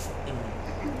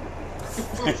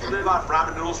 if you live off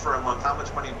ramen noodles for a month, how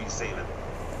much money would you saving?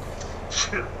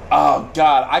 Oh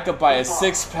God, I could buy a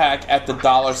 6-pack at the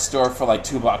dollar store for like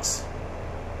 $2.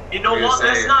 You know You're what?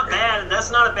 That's saying- not bad.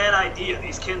 That's not a bad idea.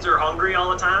 These kids are hungry all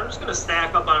the time. I'm just gonna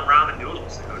stack up on ramen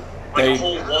noodles, dude. Like There a you-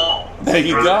 whole wall. There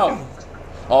you go.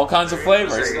 All kinds of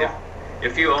flavors.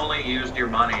 If you only used your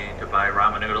money to buy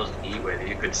ramen noodles to eat with,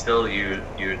 you'd still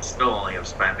only have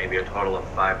spent maybe a total of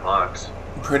 $5.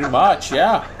 Pretty much,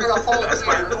 yeah. For the whole That's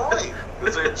my year. point.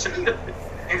 Because they're cheap.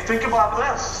 And think about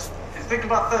this.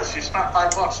 You spent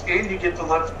 $5 and you get to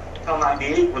live till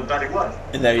 98 with Betty White.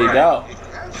 And there you Right. go.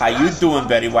 How you doing,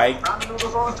 Betty White? Ramen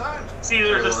noodles all the time. See,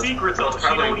 there's a secret though. It's She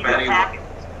probably don't eat Betty the packets.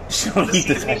 She don't The eat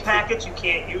the seasoning packets, you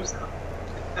can't use them.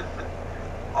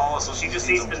 Oh, so She she just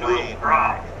eats eats the them noodle plain.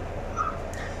 raw.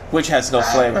 which has no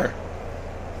flavor.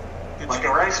 Like a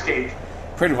rice cake.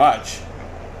 Pretty much.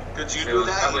 Could you It do was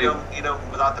that? probably- Eat them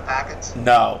without the packets?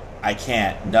 No, I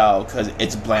can't. No, because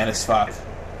it's bland as fuck.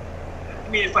 I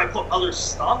mean, if I put other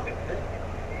stuff in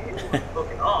it, cook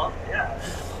it up, yeah.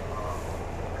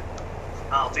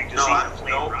 I don't think just eat a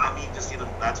plain I ramen. mean just eat them.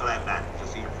 That's what I meant.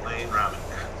 Just eat plain ramen.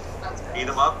 That's Eat gross.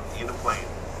 them up, eat them plain.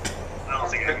 I don't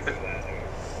think I can do that,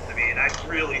 dude. I mean, I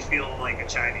really feel like a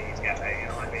Chinese guy, you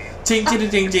know what I mean? Ting ting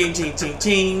ting ting ting ting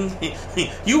ting.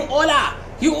 You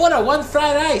order one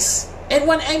fried rice and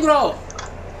one egg roll.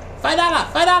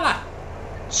 $5.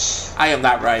 I am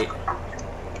not right.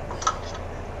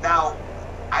 Now,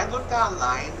 I looked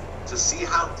online to see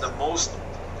how the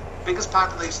biggest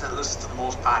population that listens to the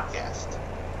most podcasts.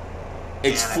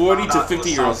 It's And I 40 found to out it was 50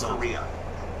 years South old. Korea.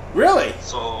 Really?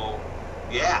 So,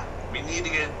 yeah, we need to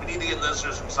get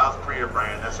listeners from South Korea,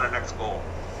 Brian. That's our next goal.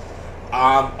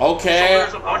 So Okay.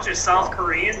 there's a bunch of South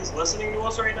Koreans listening to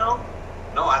us right now?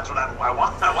 No, that's what I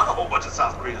want. I want a whole bunch of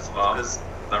South Koreans Well, because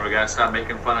Then we gotta stop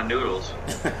making fun of noodles.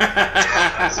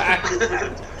 I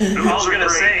was gonna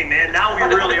say, man, now we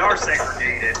really are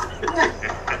segregated.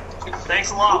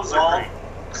 Thanks a lot, Paul.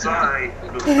 Sorry.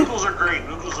 Noodles are great.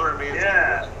 Noodles are amazing.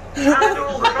 Yeah.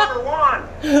 Noodles are number one.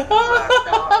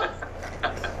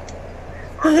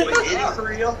 Aren't they made in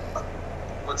Korea?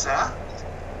 What's that?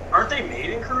 Aren't they made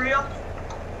in Korea?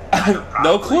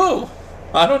 No clue.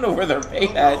 I don't know where they're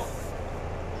made at.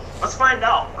 Let's find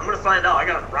out. I'm gonna find out. I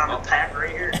got a ramen pack right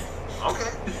here.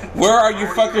 Okay. Where are you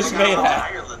fuckers made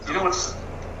at? You know what's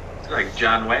Like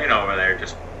John Wayne over there,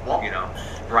 just,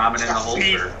 ramen in the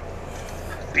holster.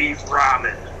 Beef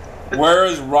ramen. Where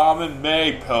is ramen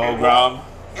made, Pilgrim?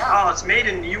 Oh, it's made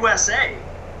in USA,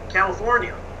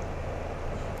 California.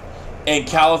 And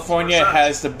California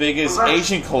has the biggest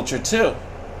Asian culture, too.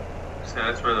 So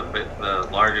that's where the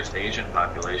largest Asian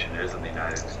population is in the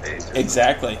United States.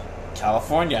 Exactly.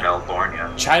 California.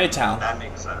 Chinatown. That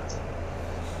makes sense.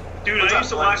 Dude, I used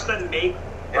to watch them make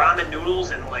ramen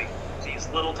noodles in, like, these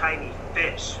little tiny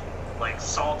fish. Like,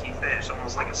 salty fish,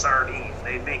 almost like a sardine.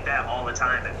 They make that all the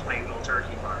time at Plainville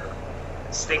Turkey Farm.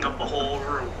 Stink up the whole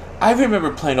room. I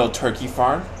remember Plain Old Turkey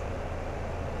Farm.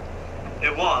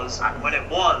 It was, when it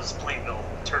was Plainville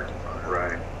Turkey Farm.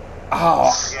 Right.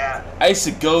 Oh, Yeah. I used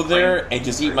to go there and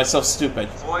just eat myself stupid.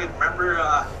 Floyd,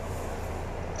 remember,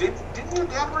 didn't your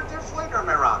dad work there, Floyd, or am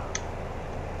I wrong?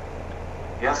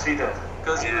 Yes, he did.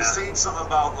 Because he was saying something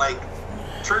about, like,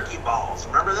 turkey balls.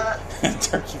 Remember that?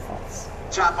 Turkey balls.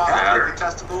 Chop off the turkey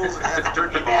testicles and have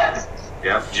turkey balls.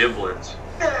 Yep, giblets.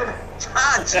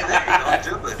 Giblets.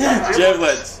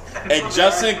 Giblets. And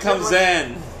Justin comes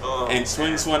in and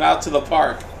swings one out to the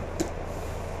park.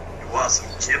 You want some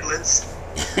giblets?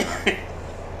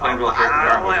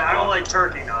 I don't like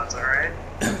turkey nuts, alright?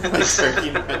 Like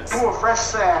turkey nuts. Ooh, a fresh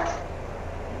sack.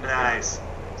 Nice.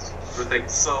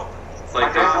 So, it's My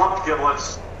like dad loved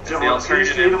giblets. Giblets. He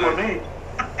used to eat them with me.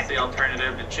 it's the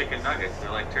alternative to chicken nuggets.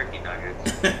 They're like turkey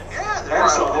nuggets. Yeah, they're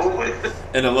Absolutely.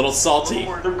 And a little salty.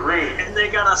 They're great. And they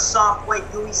got a soft, white,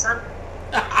 gooey center.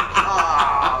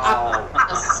 Oh,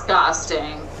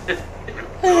 Disgusting.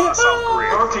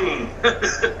 Protein.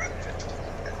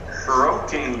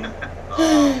 Protein.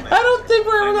 I don't think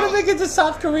we're ever gonna make it to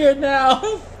South Korea now.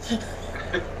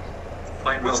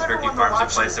 Plainville What's Turkey everyone Farm's a watching?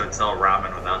 place that would sell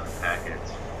ramen without the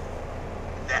packets.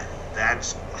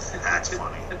 that's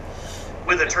funny.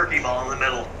 With a turkey ball in the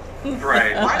middle.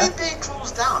 Right. Why did they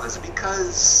close down? Is it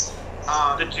because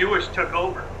The Jewish took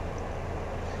over.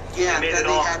 yeah, They made then it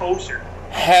they all had kosher.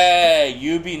 Hey,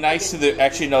 you be nice to the.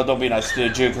 Actually, no, don't be nice to the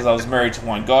Jew because I was married to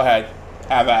one. Go ahead,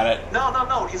 have at it.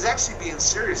 no. He's actually being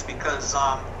serious because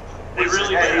They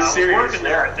really did. I was working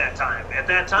there at that time. At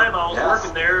that time, I was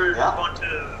working there. Yeah. A bunch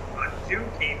of a Jew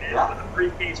came in with a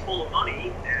briefcase full of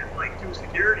money and like 2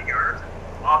 security guards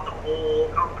and bought the whole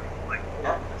company, like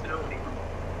whole facility.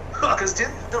 because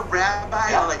didn't the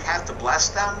rabbi like have to bless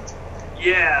them?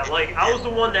 Yeah, like I was the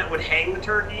one that would hang the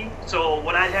turkey. So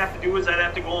what I'd have to do is I'd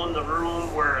have to go in the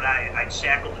room where I'd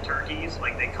shackle the turkeys,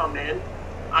 like they come in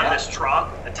on this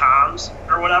truck, the toms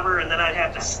or whatever, and then I'd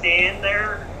have to stand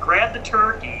there, grab the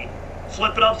turkey,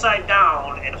 flip it upside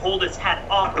down, and hold its head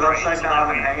upright Upside so down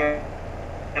that and way hang it.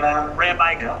 And then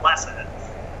rabbi could bless it,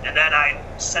 and then I'd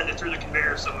send it through the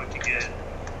conveyor so it could get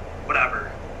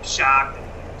whatever shocked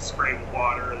and sprayed with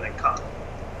water and then cut.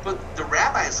 But the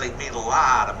rabbis like made a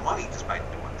lot of money just by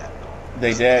doing that, though.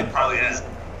 They did. Probably the reason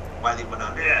why they went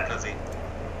under Yeah. because they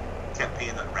kept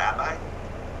paying the rabbi.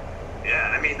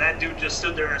 Yeah, I mean that dude just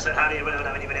stood there and said, "How do you?" And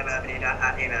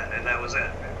that was it,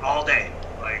 all day,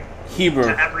 like Hebrew.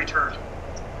 to every turkey.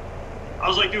 I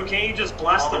was like, dude, can't you just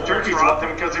bless all the the whole turkeys truck? loved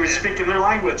him because he was speaking their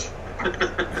language.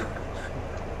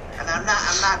 And I'm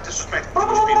not disrespecting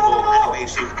Jewish people in any way,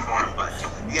 shape, or form, but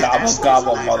yeah, Gobble, that's the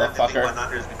gobble, reason I heard that motherfucker. They went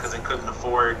under is because they couldn't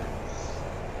afford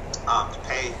to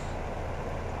pay,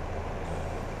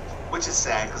 which is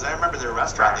sad because I remember their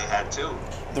restaurant they had too.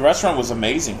 The restaurant was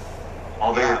amazing.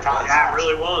 All day time. Yeah, it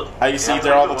really was. I used to eat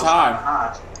there all the time.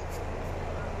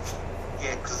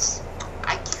 Yeah, because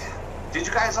did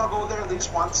you guys all go there at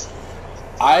least once?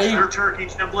 Their I turkey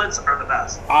giblets are the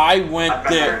best. went I've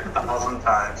been there there. 1,000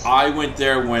 times. I went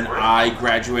there when I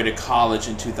graduated college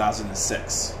in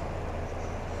 2006.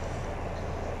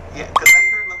 Yeah, because I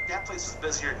heard like, that place was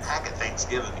busier than heck at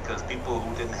Thanksgiving because people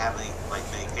who didn't have any like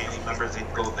many family members,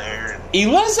 they'd go there and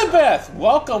Elizabeth,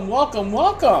 welcome.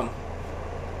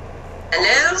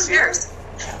 Hello, nurse.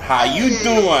 How you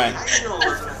doing? How you doing,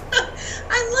 Elizabeth?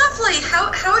 I'm lovely.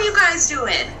 How are you guys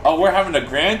doing? Oh, we're having a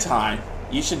grand time.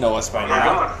 You should know us by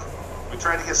now. We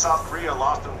tried to get South Korea,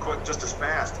 lost them quick just as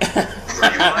fast.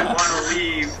 You might want to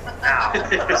leave now.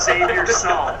 Save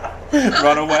yourself.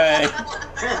 Run away.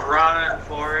 Run,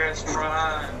 Forrest,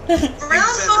 run.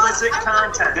 Explicit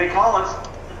content. They call us.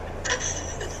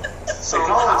 They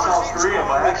call us South Korea,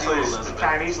 but actually it's the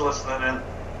Chinese listening in.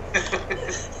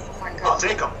 I'll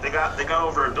take them. They got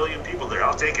over 1 billion people there.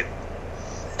 I'll take it.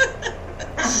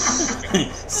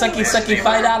 Sucky, $5,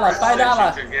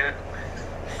 $5.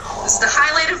 It's the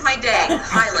highlight of my day.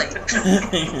 Highlight.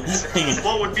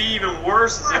 What would be even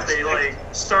worse is if they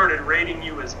started rating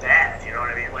you as bad. You know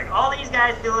what I mean? Like all these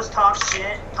guys do is talk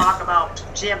shit, talk about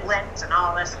giblets and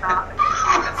all this stuff. And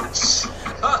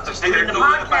then the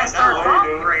podcast starts off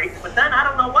great, but then I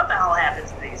don't know what the hell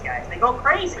happens to these guys. They go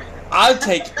crazy. I'll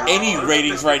take any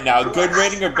ratings right now, good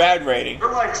rating or bad rating. They're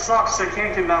like socks, they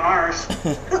can't get down ours.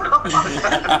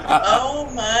 Oh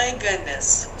my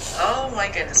goodness. Oh my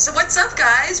goodness. So what's up,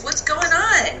 guys? What's going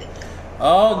on?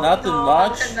 Oh, nothing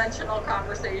much. Conventional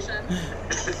conversation.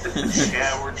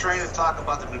 Yeah, we're trying to talk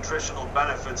about the nutritional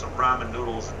benefits of ramen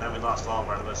noodles, and then we lost all of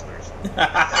our listeners.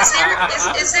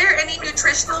 Is there any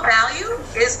nutritional value?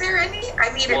 Is there any?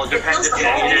 I mean, Well, it depends fills if the you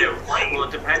eat whole. it. Well,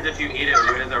 it depends if you eat it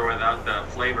with or without the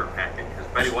flavor packet. Because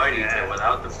Betty White eats it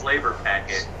without the flavor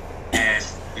packet, and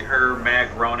her, Mac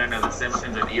Ronan, and The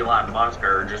Simpsons, and Elon Musk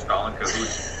are just all in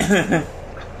cahoots.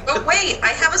 But wait, I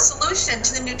have a solution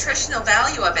to the nutritional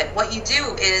value of it. What you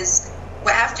do is,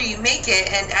 after you make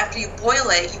it and after you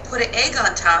boil it, you put an egg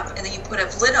on top and then you put a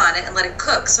lid on it and let it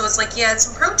cook. So it's like you add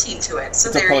some protein to it. So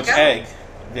It's a there you poached go. egg.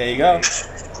 There you go.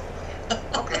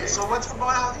 Okay, so what's going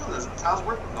on with this? How's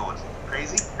work going?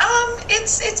 Crazy?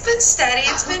 It's been steady.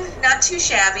 It's been not too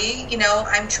shabby. You know,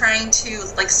 I'm trying to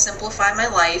simplify my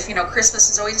life. You know, Christmas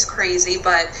is always crazy,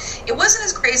 but it wasn't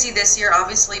as crazy this year,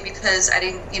 obviously, because I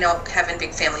didn't, have any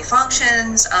big family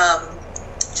functions.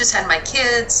 Just had my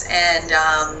kids, and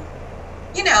yeah.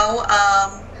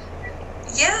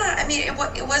 I mean, it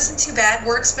wasn't too bad.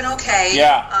 Work's been okay.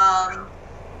 Yeah.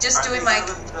 Just doing my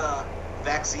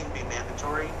vaccine be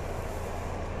mandatory?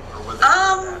 Or was it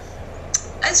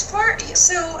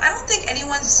so I don't think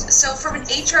so from an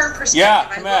HR perspective, Yeah,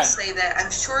 I come will on. say that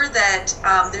I'm sure that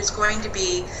there's going to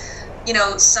be,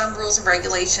 some rules and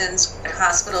regulations at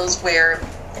hospitals where,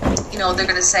 they're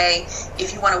going to say,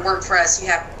 if you want to work for us, you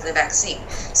have the vaccine.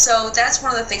 So that's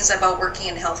one of the things about working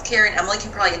in healthcare, and Emily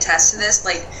can probably attest to this,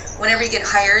 whenever you get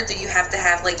hired, that you have to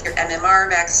have your MMR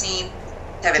vaccine,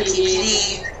 have a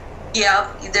PPD.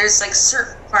 Yeah, there's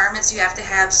certain requirements you have to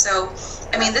have. So,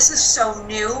 I mean, this is so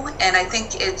new, and I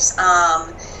think it's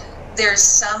there's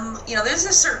some, there's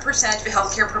a certain percentage of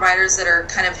healthcare providers that are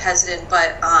kind of hesitant,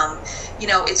 but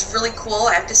it's really cool.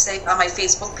 I have to say, on my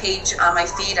Facebook page, on my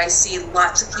feed, I see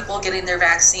lots of people getting their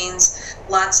vaccines,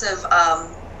 lots of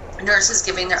nurses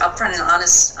giving their upfront and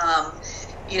honest,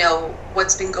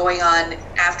 what's been going on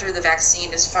after the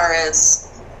vaccine as far as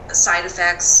side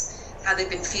effects, how they've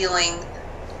been feeling.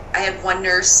 I had one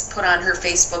nurse put on her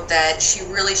Facebook that she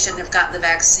really shouldn't have gotten the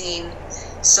vaccine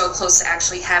so close to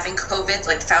actually having COVID.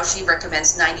 Fauci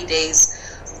recommends 90 days,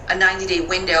 a 90-day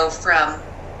window from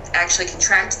actually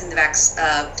contracting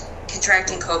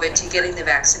COVID to getting the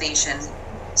vaccination.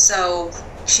 So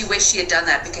she wished she had done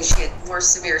that because she had more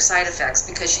severe side effects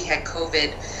because she had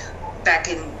COVID back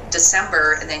in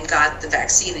December and then got the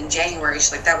vaccine in January.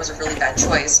 She's like, that was a really bad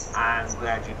choice. I'm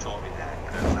glad you told me that.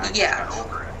 'Cause I Yeah. got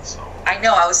over it. So. I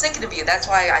know, I was thinking of you. That's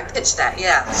why I pitched that,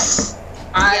 yeah.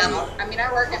 I mean,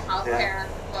 I work in healthcare,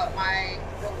 but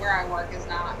where I work is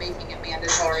not making it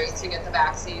mandatory to get the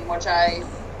vaccine, which I'm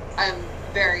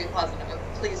very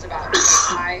pleased about because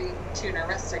I'm too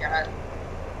nervous to get it.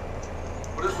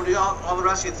 What do all the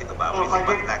rest of you think about? What do you think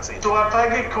about the vaccine? So if I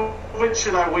get COVID,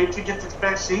 should I wait to get this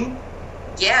vaccine?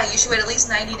 Yeah, you should wait at least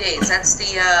 90 days. That's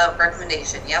the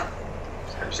recommendation, yep.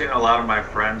 I've seen a lot of my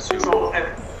friends who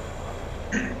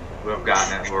have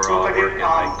gotten it, who are all working in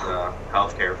the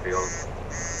healthcare field.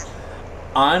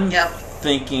 I'm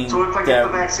thinking So if I get the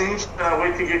that vaccine, should I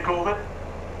wait to get COVID?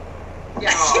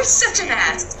 Yeah. You're such an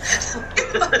ass. You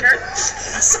fucker.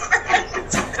 Sorry.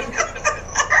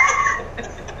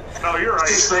 No, you're right.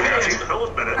 Just saying. I think Phil's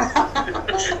been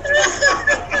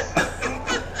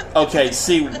okay,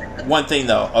 see one thing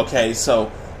though. Okay, so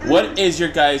what is your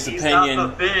guys'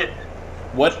 opinion?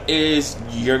 What is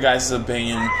your guys'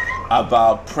 opinion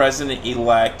about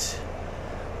President-elect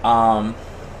Joe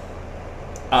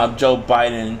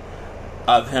Biden,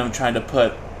 of him trying to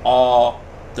put all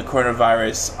the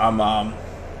coronavirus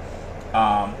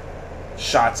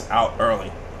shots out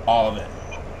early, all of it?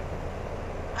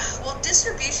 Well,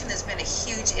 distribution has been a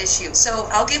huge issue. So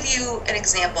I'll give you an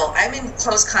example. I'm in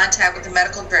close contact with the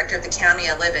medical director of the county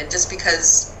I live in just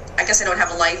because I guess I don't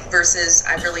have a life versus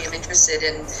I really am interested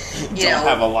in, you don't know.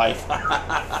 have a life.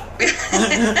 I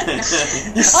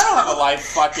don't have a life.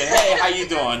 Fucking hey, how you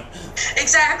doing?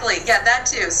 Exactly. Yeah, that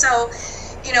too. So,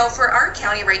 you know, for our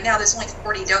county right now, there's only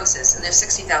 40 doses, and there's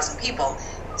 60,000 people.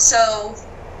 So,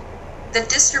 the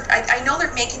district, I know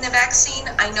they're making the vaccine.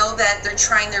 I know that they're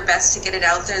trying their best to get it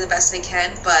out there the best they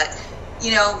can, but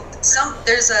you know,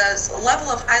 there's a level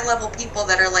of high-level people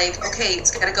that are like, okay,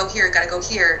 it's got to go here, got to go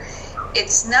here.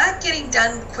 It's not getting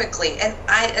done quickly, and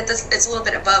it's a little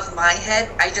bit above my head.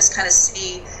 I just kind of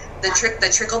see the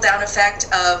trickle-down effect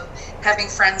of having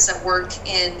friends that work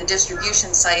in the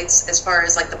distribution sites, as far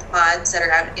as like the pods that are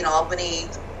out in Albany,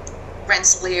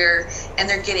 Rensselaer, and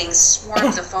they're getting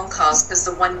swarmed of phone calls because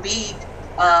the 1B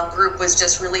group was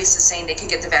just released as saying they could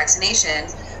get the vaccination,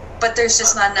 but there's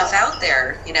just not enough out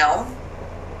there, you know.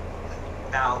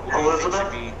 Now, Elizabeth,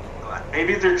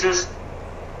 maybe they're just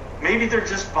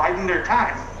biding their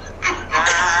time. I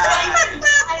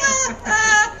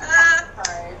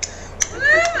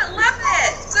love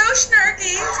it. So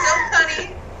snarky, so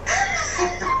funny.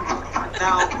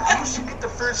 Now, you should get the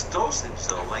first dosage,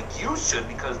 though. Like, you should,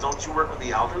 because don't you work with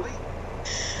the elderly?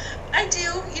 I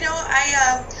do. You know,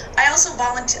 I also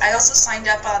volunteer. I also signed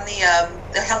up on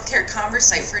the Healthcare Commerce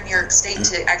site for New York State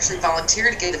to actually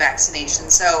volunteer to get the vaccination.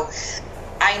 So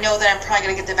I know that I'm probably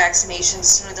going to get the vaccination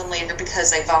sooner than later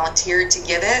because I volunteered to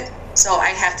give it. So I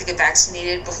have to get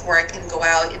vaccinated before I can go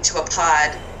out into a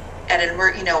pod at an,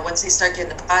 you know, once they start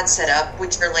getting the pod set up,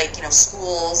 which are like, you know,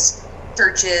 schools,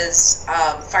 churches,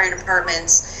 fire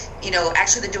departments. You know,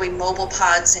 actually they're doing mobile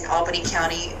pods in Albany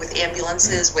County with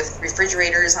ambulances, with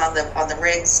refrigerators on the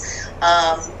rigs.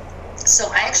 So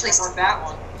I actually that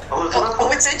one. Oh,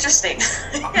 it's interesting.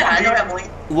 Yeah, I know, Emily.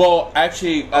 Well,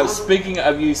 actually, speaking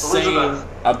of you saying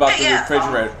about the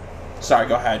refrigerator, sorry,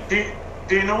 go ahead. Do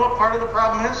you know what part of the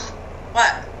problem is?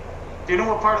 What? Do you know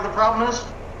what part of the problem is?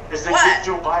 Is they give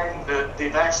Joe Biden the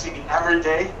vaccine every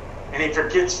day, and he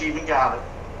forgets he even got it.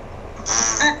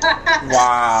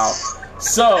 Wow.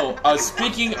 So,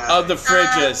 speaking of the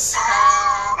fridges,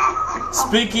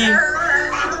 speaking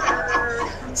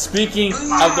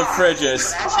of the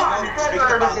fridges,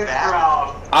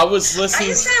 I was listening.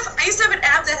 I used to have an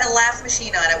app that had a laugh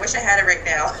machine on it. I wish I had it right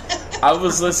now. I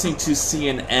was listening to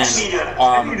CNN.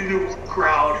 I need a new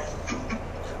crowd.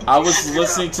 I was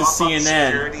listening to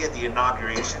CNN. Security at the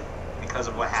inauguration because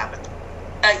of what happened.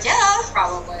 Yeah,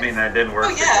 probably. I mean, that didn't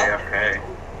work for JFK.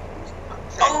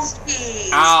 Oh, please.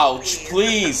 Ouch,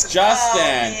 please,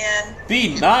 Justin. Oh,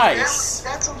 be nice.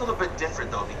 That's a little bit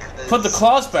different, though, because... Put the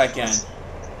claws back in.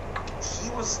 He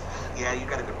was... Yeah, you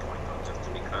got a good point, though,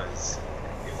 Justin, because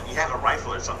if you have a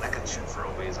rifle or something, that can shoot for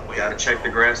a ways away. You gotta check the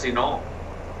grassy knoll.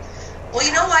 Well,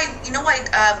 you know why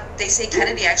they say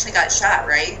Kennedy actually got shot,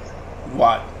 right?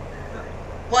 What?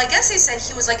 Well, I guess they said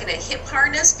he was like in a hip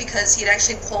harness because he had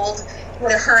actually pulled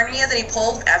the hernia that he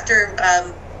pulled after...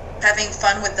 having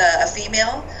fun with a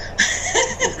female.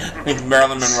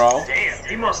 Marilyn Monroe. Damn,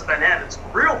 he must have been having some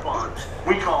real fun.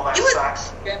 We call that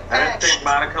sex. I didn't think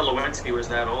Monica Lewinsky was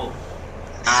that old.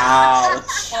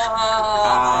 Ouch.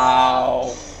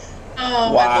 Ow.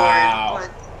 Oh, wow. my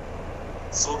Lord.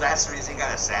 So that's the reason he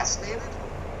got assassinated?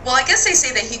 Well, I guess they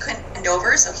say that he couldn't bend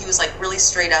over, so he was like really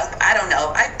straight up. I don't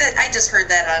know. I just heard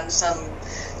that on some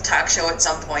talk show at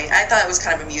some point. I thought it was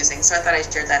kind of amusing, so I thought I'd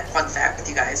share that fun fact with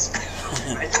you guys.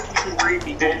 I think you can read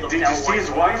me. Did you see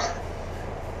his wife?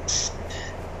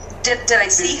 Did I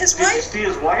see his wife? Did you see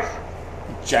his wife?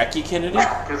 Jackie Kennedy?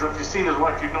 Yeah, because if you seen his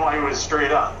wife, you'd know he was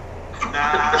straight up. Oh, man.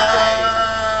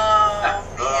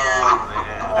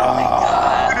 Oh, my God.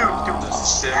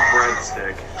 Sim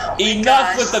breadstick.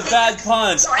 Enough with the bad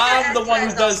puns. So I'm the one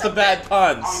who does the bad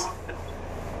puns.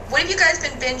 What have you guys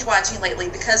been binge watching lately?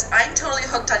 Because I'm totally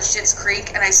hooked on Schitt's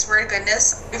Creek, and I swear to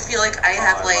goodness, I feel like I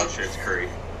have I like. love Schitt's Creek.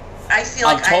 I feel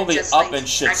like I'm totally just, up like, in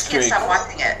Schitt's I Creek. can't stop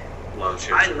watching it. Love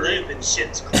Schitt's I Creek. live in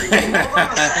Schitt's Creek.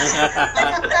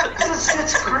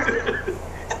 Schitt's Creek.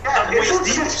 I'm Isn't waist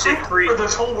deep in Schitt's Shit Creek Creek. where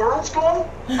this whole world's going?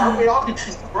 Aren't we all?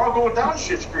 We're all going down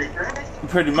Schitt's Creek, right?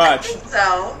 Pretty much.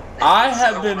 So. I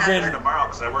have been there tomorrow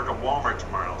because I work at Walmart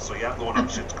tomorrow, so yeah, I'm going up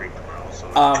Schitt's Creek tomorrow. So.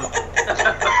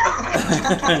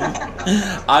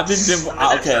 I've been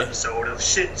okay. Episode of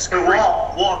Schitt's Creek.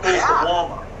 Walk over to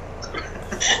Walmart.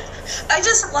 I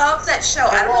just love that show.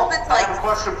 I don't know if it's I like. have a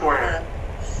question for you.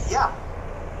 Yeah.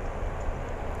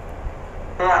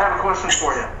 Hey, I have a question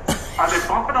for you. Are they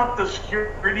bumping up the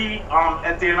security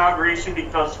at the inauguration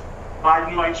because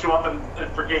Biden might show up and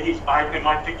forget he's Biden and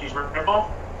might think he's Rambo?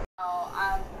 No,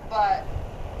 but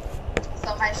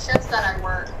so my shifts that I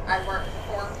work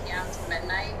 4 p.m. to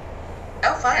midnight.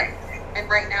 Oh, fine. And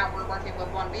right now we're working with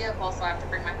one vehicle, so I have to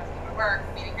bring my husband to work,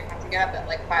 meaning I have to get up at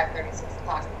like 5:30, 6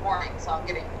 o'clock in the morning. So I'm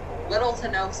getting little to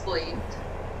no sleep.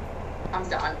 I'm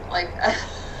done. Like,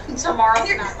 tomorrow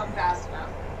cannot come fast enough.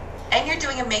 And you're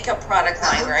doing a makeup product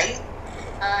line, right?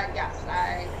 Yes,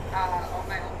 I own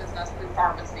my own business through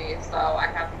pharmacy, so I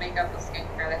have makeup, the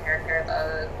skincare, the hair care,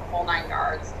 the whole 9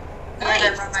 yards. And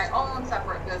Nice. I run my own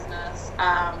separate business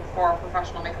for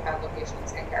professional makeup application and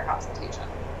skincare consultation.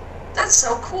 That's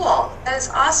so cool. That is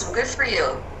awesome. Good for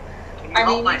you. I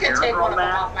mean, you can take one of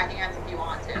them off my hands if you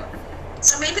want to.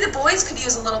 So maybe the boys could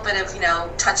use a little bit of,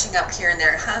 touching up here and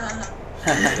there. Hair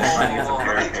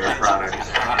products.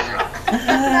 If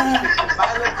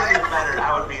I looked any better,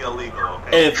 that would be illegal.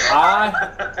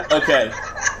 Okay?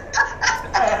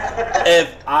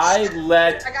 If I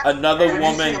let another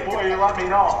woman, Boy, you let me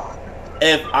know.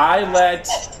 if I let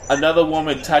another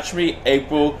woman touch me,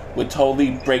 April would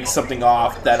totally break something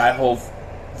off that I hold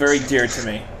very dear to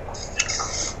me.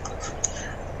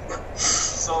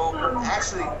 So,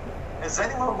 actually, has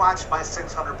anyone watched My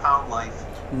 600-Pound Life?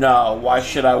 No, why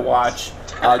should I watch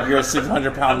your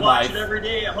 600-pound I watch life? it every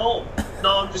day at home.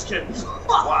 No, I'm just kidding.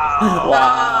 Wow.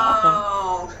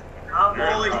 Wow. I'm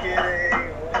only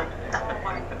kidding. Oh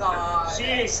my god. She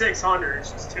ain't 600,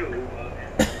 she's 2.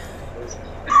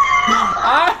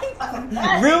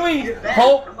 I really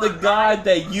hope to God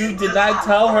that you did not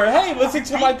tell her, hey, listen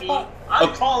to my pod.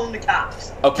 I'm calling the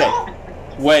cops. Okay,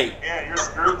 wait. Yeah, you're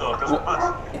screwed though.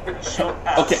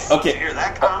 Okay. Hear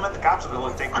that comment? The cops are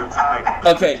going to take your time.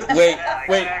 Okay, wait, Yeah,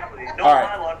 wait. exactly. Don't All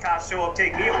right. my luck, cops show up,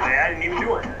 take me away. I didn't even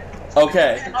do it.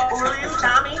 Okay. Oh, who are you,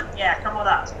 Tommy? Yeah, come with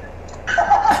us.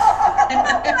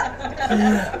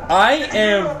 I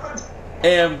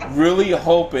am really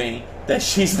hoping that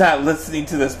she's not listening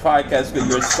to this podcast because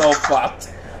you're so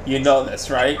fucked. You know this,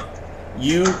 right?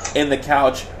 You and the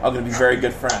couch are going to be very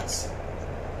good friends.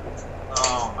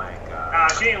 Oh my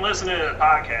god. She ain't listening to the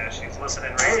podcast. She's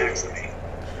listening right next to me.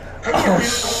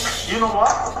 You know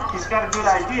what? He's got a good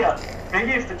idea.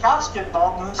 Maybe if the cops get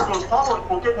involved and this goes public,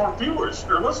 we'll get more viewers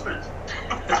or listeners.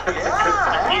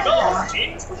 Yeah. Here you go.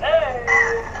 Jeez. Hey.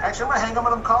 Actually, I'm going to hang up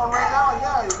on him calling right now.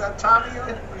 Yeah, you got Tommy.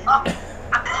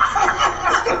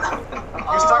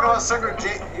 He's talking about secret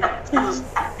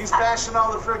he's bashing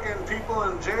all the freaking people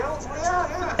in jails. Well,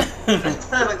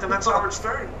 yeah. Like the next Howard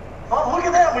Stern. Oh, look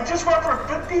at that. We just went from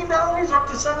 $15 up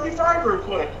to $75 real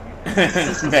quick.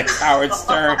 Next Howard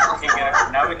Stern.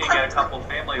 Now we can get a couple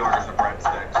family orders of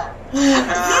breadsticks.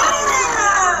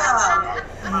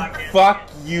 Fuck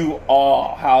you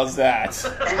all. How's that?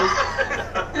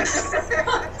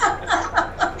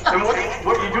 And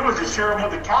what you do is you share them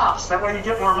with the cops. That way you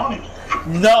get more money.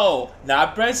 No,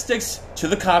 not breadsticks. To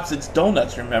the cops, it's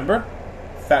donuts, remember?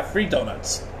 Fat-free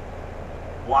donuts.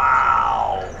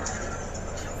 Wow.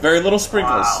 Very little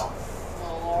sprinkles. Wow.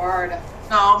 Oh, Lord.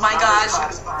 Oh my gosh.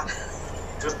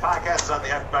 This podcast is on the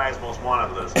FBI's most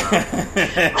wanted list. Lord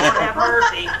have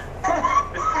mercy.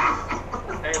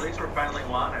 Hey, at least we're finally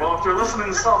wanted. Well, if you're listening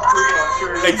to South Korea, I'm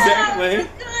sure. Exactly.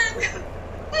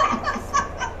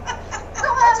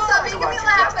 That's what I like about you,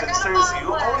 Justin. Seriously, you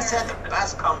always had the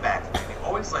best comeback. You're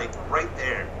always like right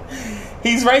there.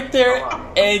 He's right there,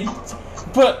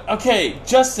 but okay,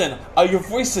 Justin, your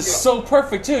voice is so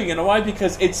perfect too. You know why?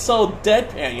 Because it's so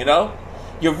deadpan. You know,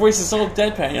 your voice is so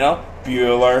deadpan. You know,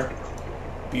 Bueller.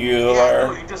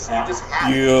 Yeah, you just have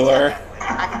Bueller.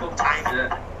 I can go time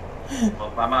it.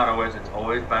 Well, my motto is it's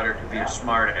always better to be a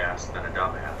smart ass than a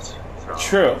dumbass. So.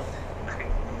 True.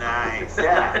 Nice.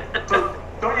 Yeah. So,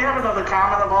 don't you have another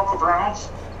comment about the Browns?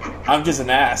 I'm just an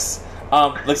ass.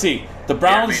 Let's see. The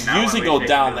Browns now usually when go we take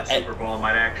down them to the Super Bowl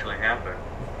might actually happen.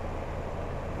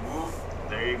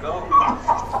 There you go.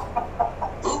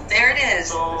 Oop, there it is.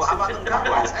 So, how about them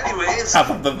Cowboys? Anyways. How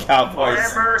about them Cowboys? Lord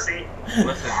have mercy.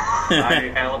 Listen,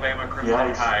 my Alabama Crimson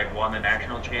Yikes. Tide won the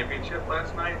national championship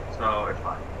last night, so it's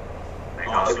fine. Make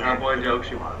all the Okay. cowboy jokes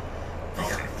you want.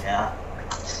 Yeah.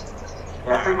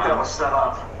 Yeah, I think that was set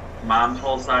up. Mom's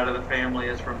whole side of the family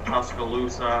is from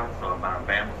Tuscaloosa, so I'm a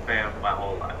Bama fan my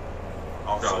whole life.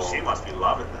 Oh, so she must be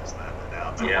loving this then.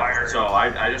 Yeah, so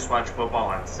I just watch football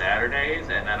on Saturdays,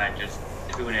 and then I just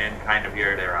tune in kind of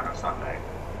here or there on a Sunday.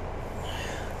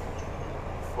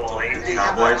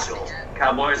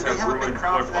 Cowboys have ruined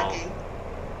football.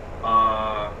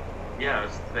 Yeah,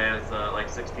 there's like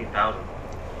 16,000.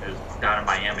 It was down in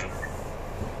Miami.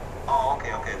 Oh,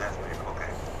 okay, that's weird. Okay.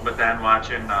 But then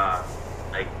watching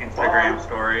like Instagram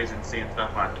stories and seeing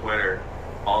stuff on Twitter,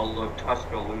 all of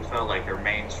Tuscaloosa, like their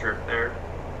main strip there,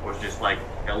 was just like,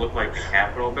 it looked like the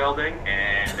Capitol building,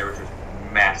 and there was just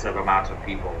massive amounts of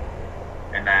people.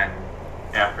 And then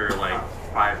after like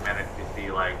 5 minutes, you see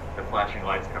like the flashing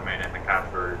lights come in and the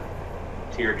cops were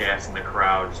tear gassing the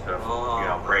crowds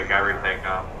to break everything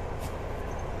up.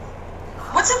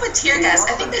 What's up with tear gas?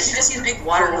 I think they should just use big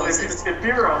water hoses. If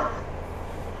you're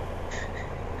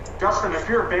Justin, if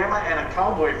you're a Bama and a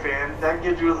Cowboy fan, that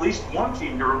gives you at least one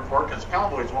team to root for because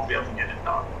Cowboys won't be able to get it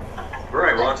done.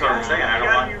 Right, well, that's what I'm saying. I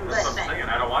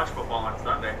don't watch football on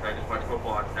Sunday. I just watch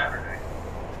football on Saturday.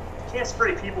 You can't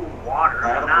spray people with water,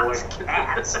 not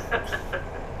cats.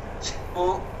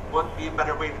 Well, what would be a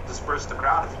better way to disperse the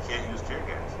crowd if you can't use tear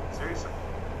gas? Seriously.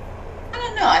 I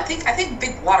don't know. I think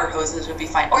big water hoses would be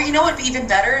fine. Or you know what would be even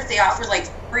better if they offered like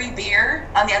free beer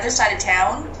on the other side of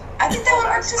town? I think that would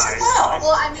work just as well.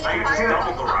 Well, I mean, Right. fire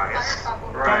truck would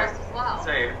work Right. as well.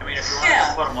 Say, I mean, if you wanted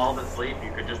to put them all to sleep,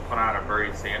 you could just put on a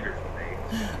Bernie Sanders debate.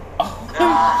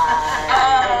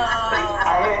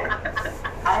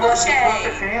 I have a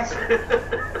perfect answer. Feel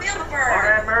the Lord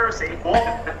bird. have mercy.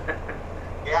 Walt,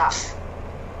 Yeah.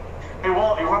 hey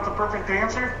Walt, you want the perfect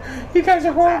answer? You guys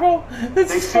are horrible. This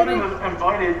They is should funny. have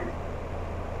invited.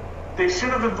 They should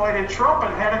have invited Trump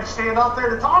and had him stand out there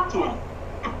to talk to him.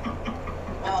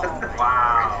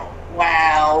 Wow.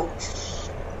 Wow.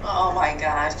 Oh my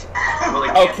gosh.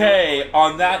 Okay,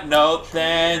 on that note,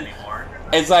 then,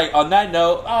 it's like, on that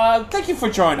note, thank you for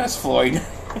joining us, Floyd.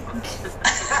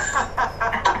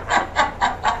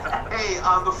 Hey,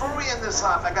 before we end this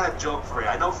off, I got a joke for you.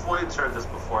 I know Floyd's heard this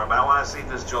before, but I want to see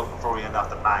this joke before we end off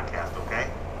the podcast, okay?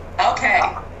 Okay.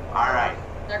 All right.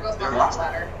 There goes my love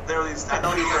letter. There are these, I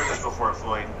know you've heard this before,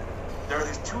 Floyd. There are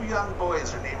these two young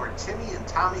boys. Their names are Timmy and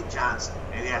Tommy Johnson.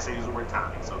 And yes, I use the word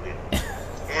Tommy, so did.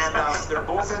 And they're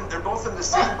both in the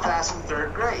same class in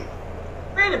 3rd grade.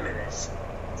 Wait a minute.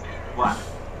 What?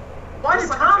 Why did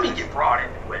Tommy get brought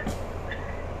into it?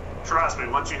 Trust me,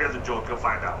 once you hear the joke, you'll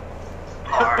find out.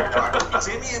 All right.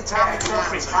 Timmy and Tommy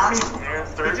Johnson. They're in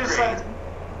 3rd He just grade. said,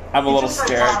 I'm a he little just said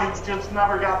scared. Tommy just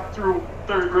never got through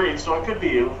 3rd grade, so it could be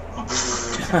you.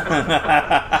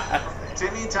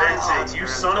 Timmy and Tommy That's Johnson. it, you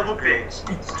son of a bitch.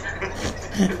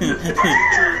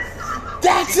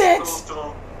 That's it! Goes to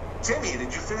him, Timmy,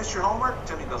 did you finish your homework?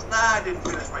 Timmy goes, nah, I didn't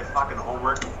finish my fucking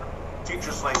homework.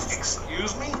 Teacher's like,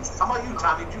 excuse me? How about you,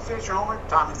 Tommy? Did you finish your homework?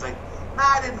 Tommy's like, nah,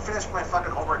 I didn't finish my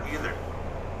fucking homework either.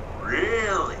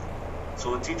 Really?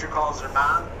 So the teacher calls her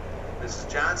mom,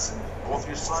 Mrs. Johnson, both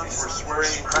your sons were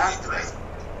swearing in class today.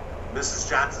 Mrs.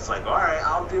 Johnson's like, all right,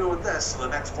 I'll deal with this. So the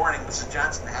next morning, Mrs.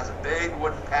 Johnson has a big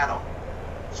wooden paddle.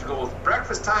 She goes,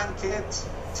 breakfast time, kids.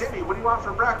 Timmy, what do you want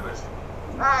for breakfast?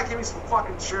 Ah, give me some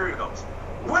fucking Cheerios.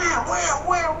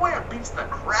 Where? Beats the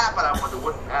crap out of him with the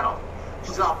wooden paddle.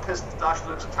 She's all pissed off. She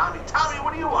looks at Tommy. Tommy,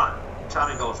 what do you want?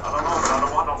 Tommy goes, I don't know, but I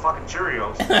don't want no fucking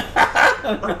Cheerios.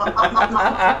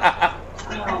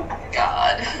 Oh my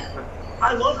god.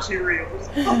 I love Cheerios.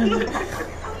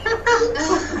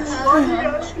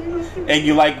 And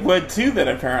you like wood too, then,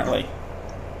 apparently.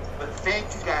 But thank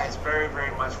you guys very,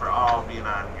 very much for all being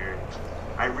on here.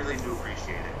 I really do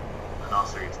appreciate it. In all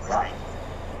seriousness, thank you.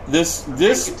 This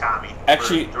Thank you, Tommy,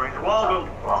 actually, for joining the Welcome.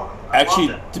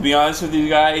 actually, to be honest with you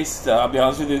guys,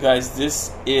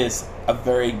 this is a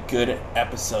very good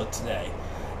episode today.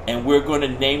 And we're going to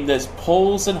name this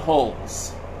Poles and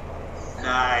Holes.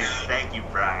 Nice. Thank you,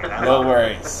 Brian. No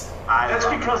worries. That's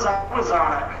because I was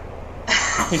on it.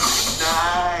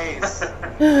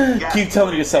 Nice. Keep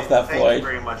telling yourself that, Thank Floyd. you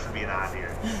very much for being on here.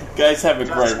 Guys, have a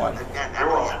great Justin, one. Again,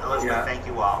 everyone listening, thank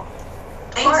you all.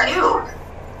 Thank you.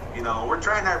 You know, we're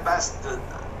trying our best to,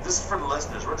 this is for the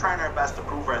listeners, we're trying our best to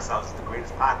prove ourselves as the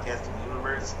greatest podcast in the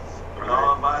universe. With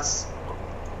all of us,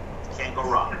 can't go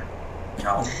wrong.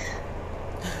 No.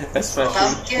 Especially,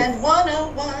 Pumpkin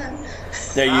 101.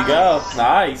 there you go.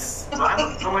 Nice.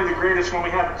 It's only the greatest when we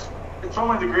have. It's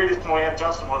only the greatest when we have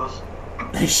Justin with us.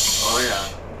 Oh, yeah.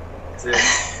 That's it.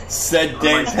 Said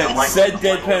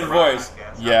deadpan voice.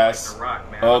 Yes. The Rock,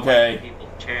 man. Okay. Like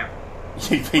people's champ.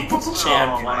 People's Oh,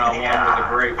 champion. one-on-one with a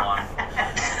great one.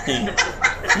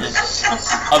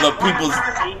 Other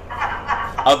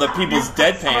people's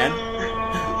deadpan.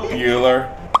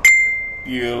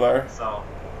 Bueller. So,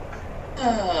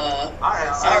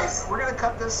 alright, so we're going to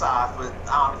cut this off, but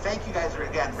thank you guys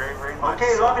again very, very much.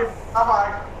 Okay, love you.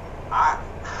 Bye-bye.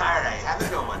 Alright, have a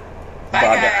good one. Bye,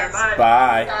 guys.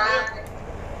 Bye. Bye.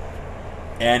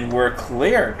 And we're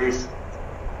clear.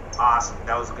 Awesome,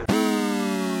 that was a good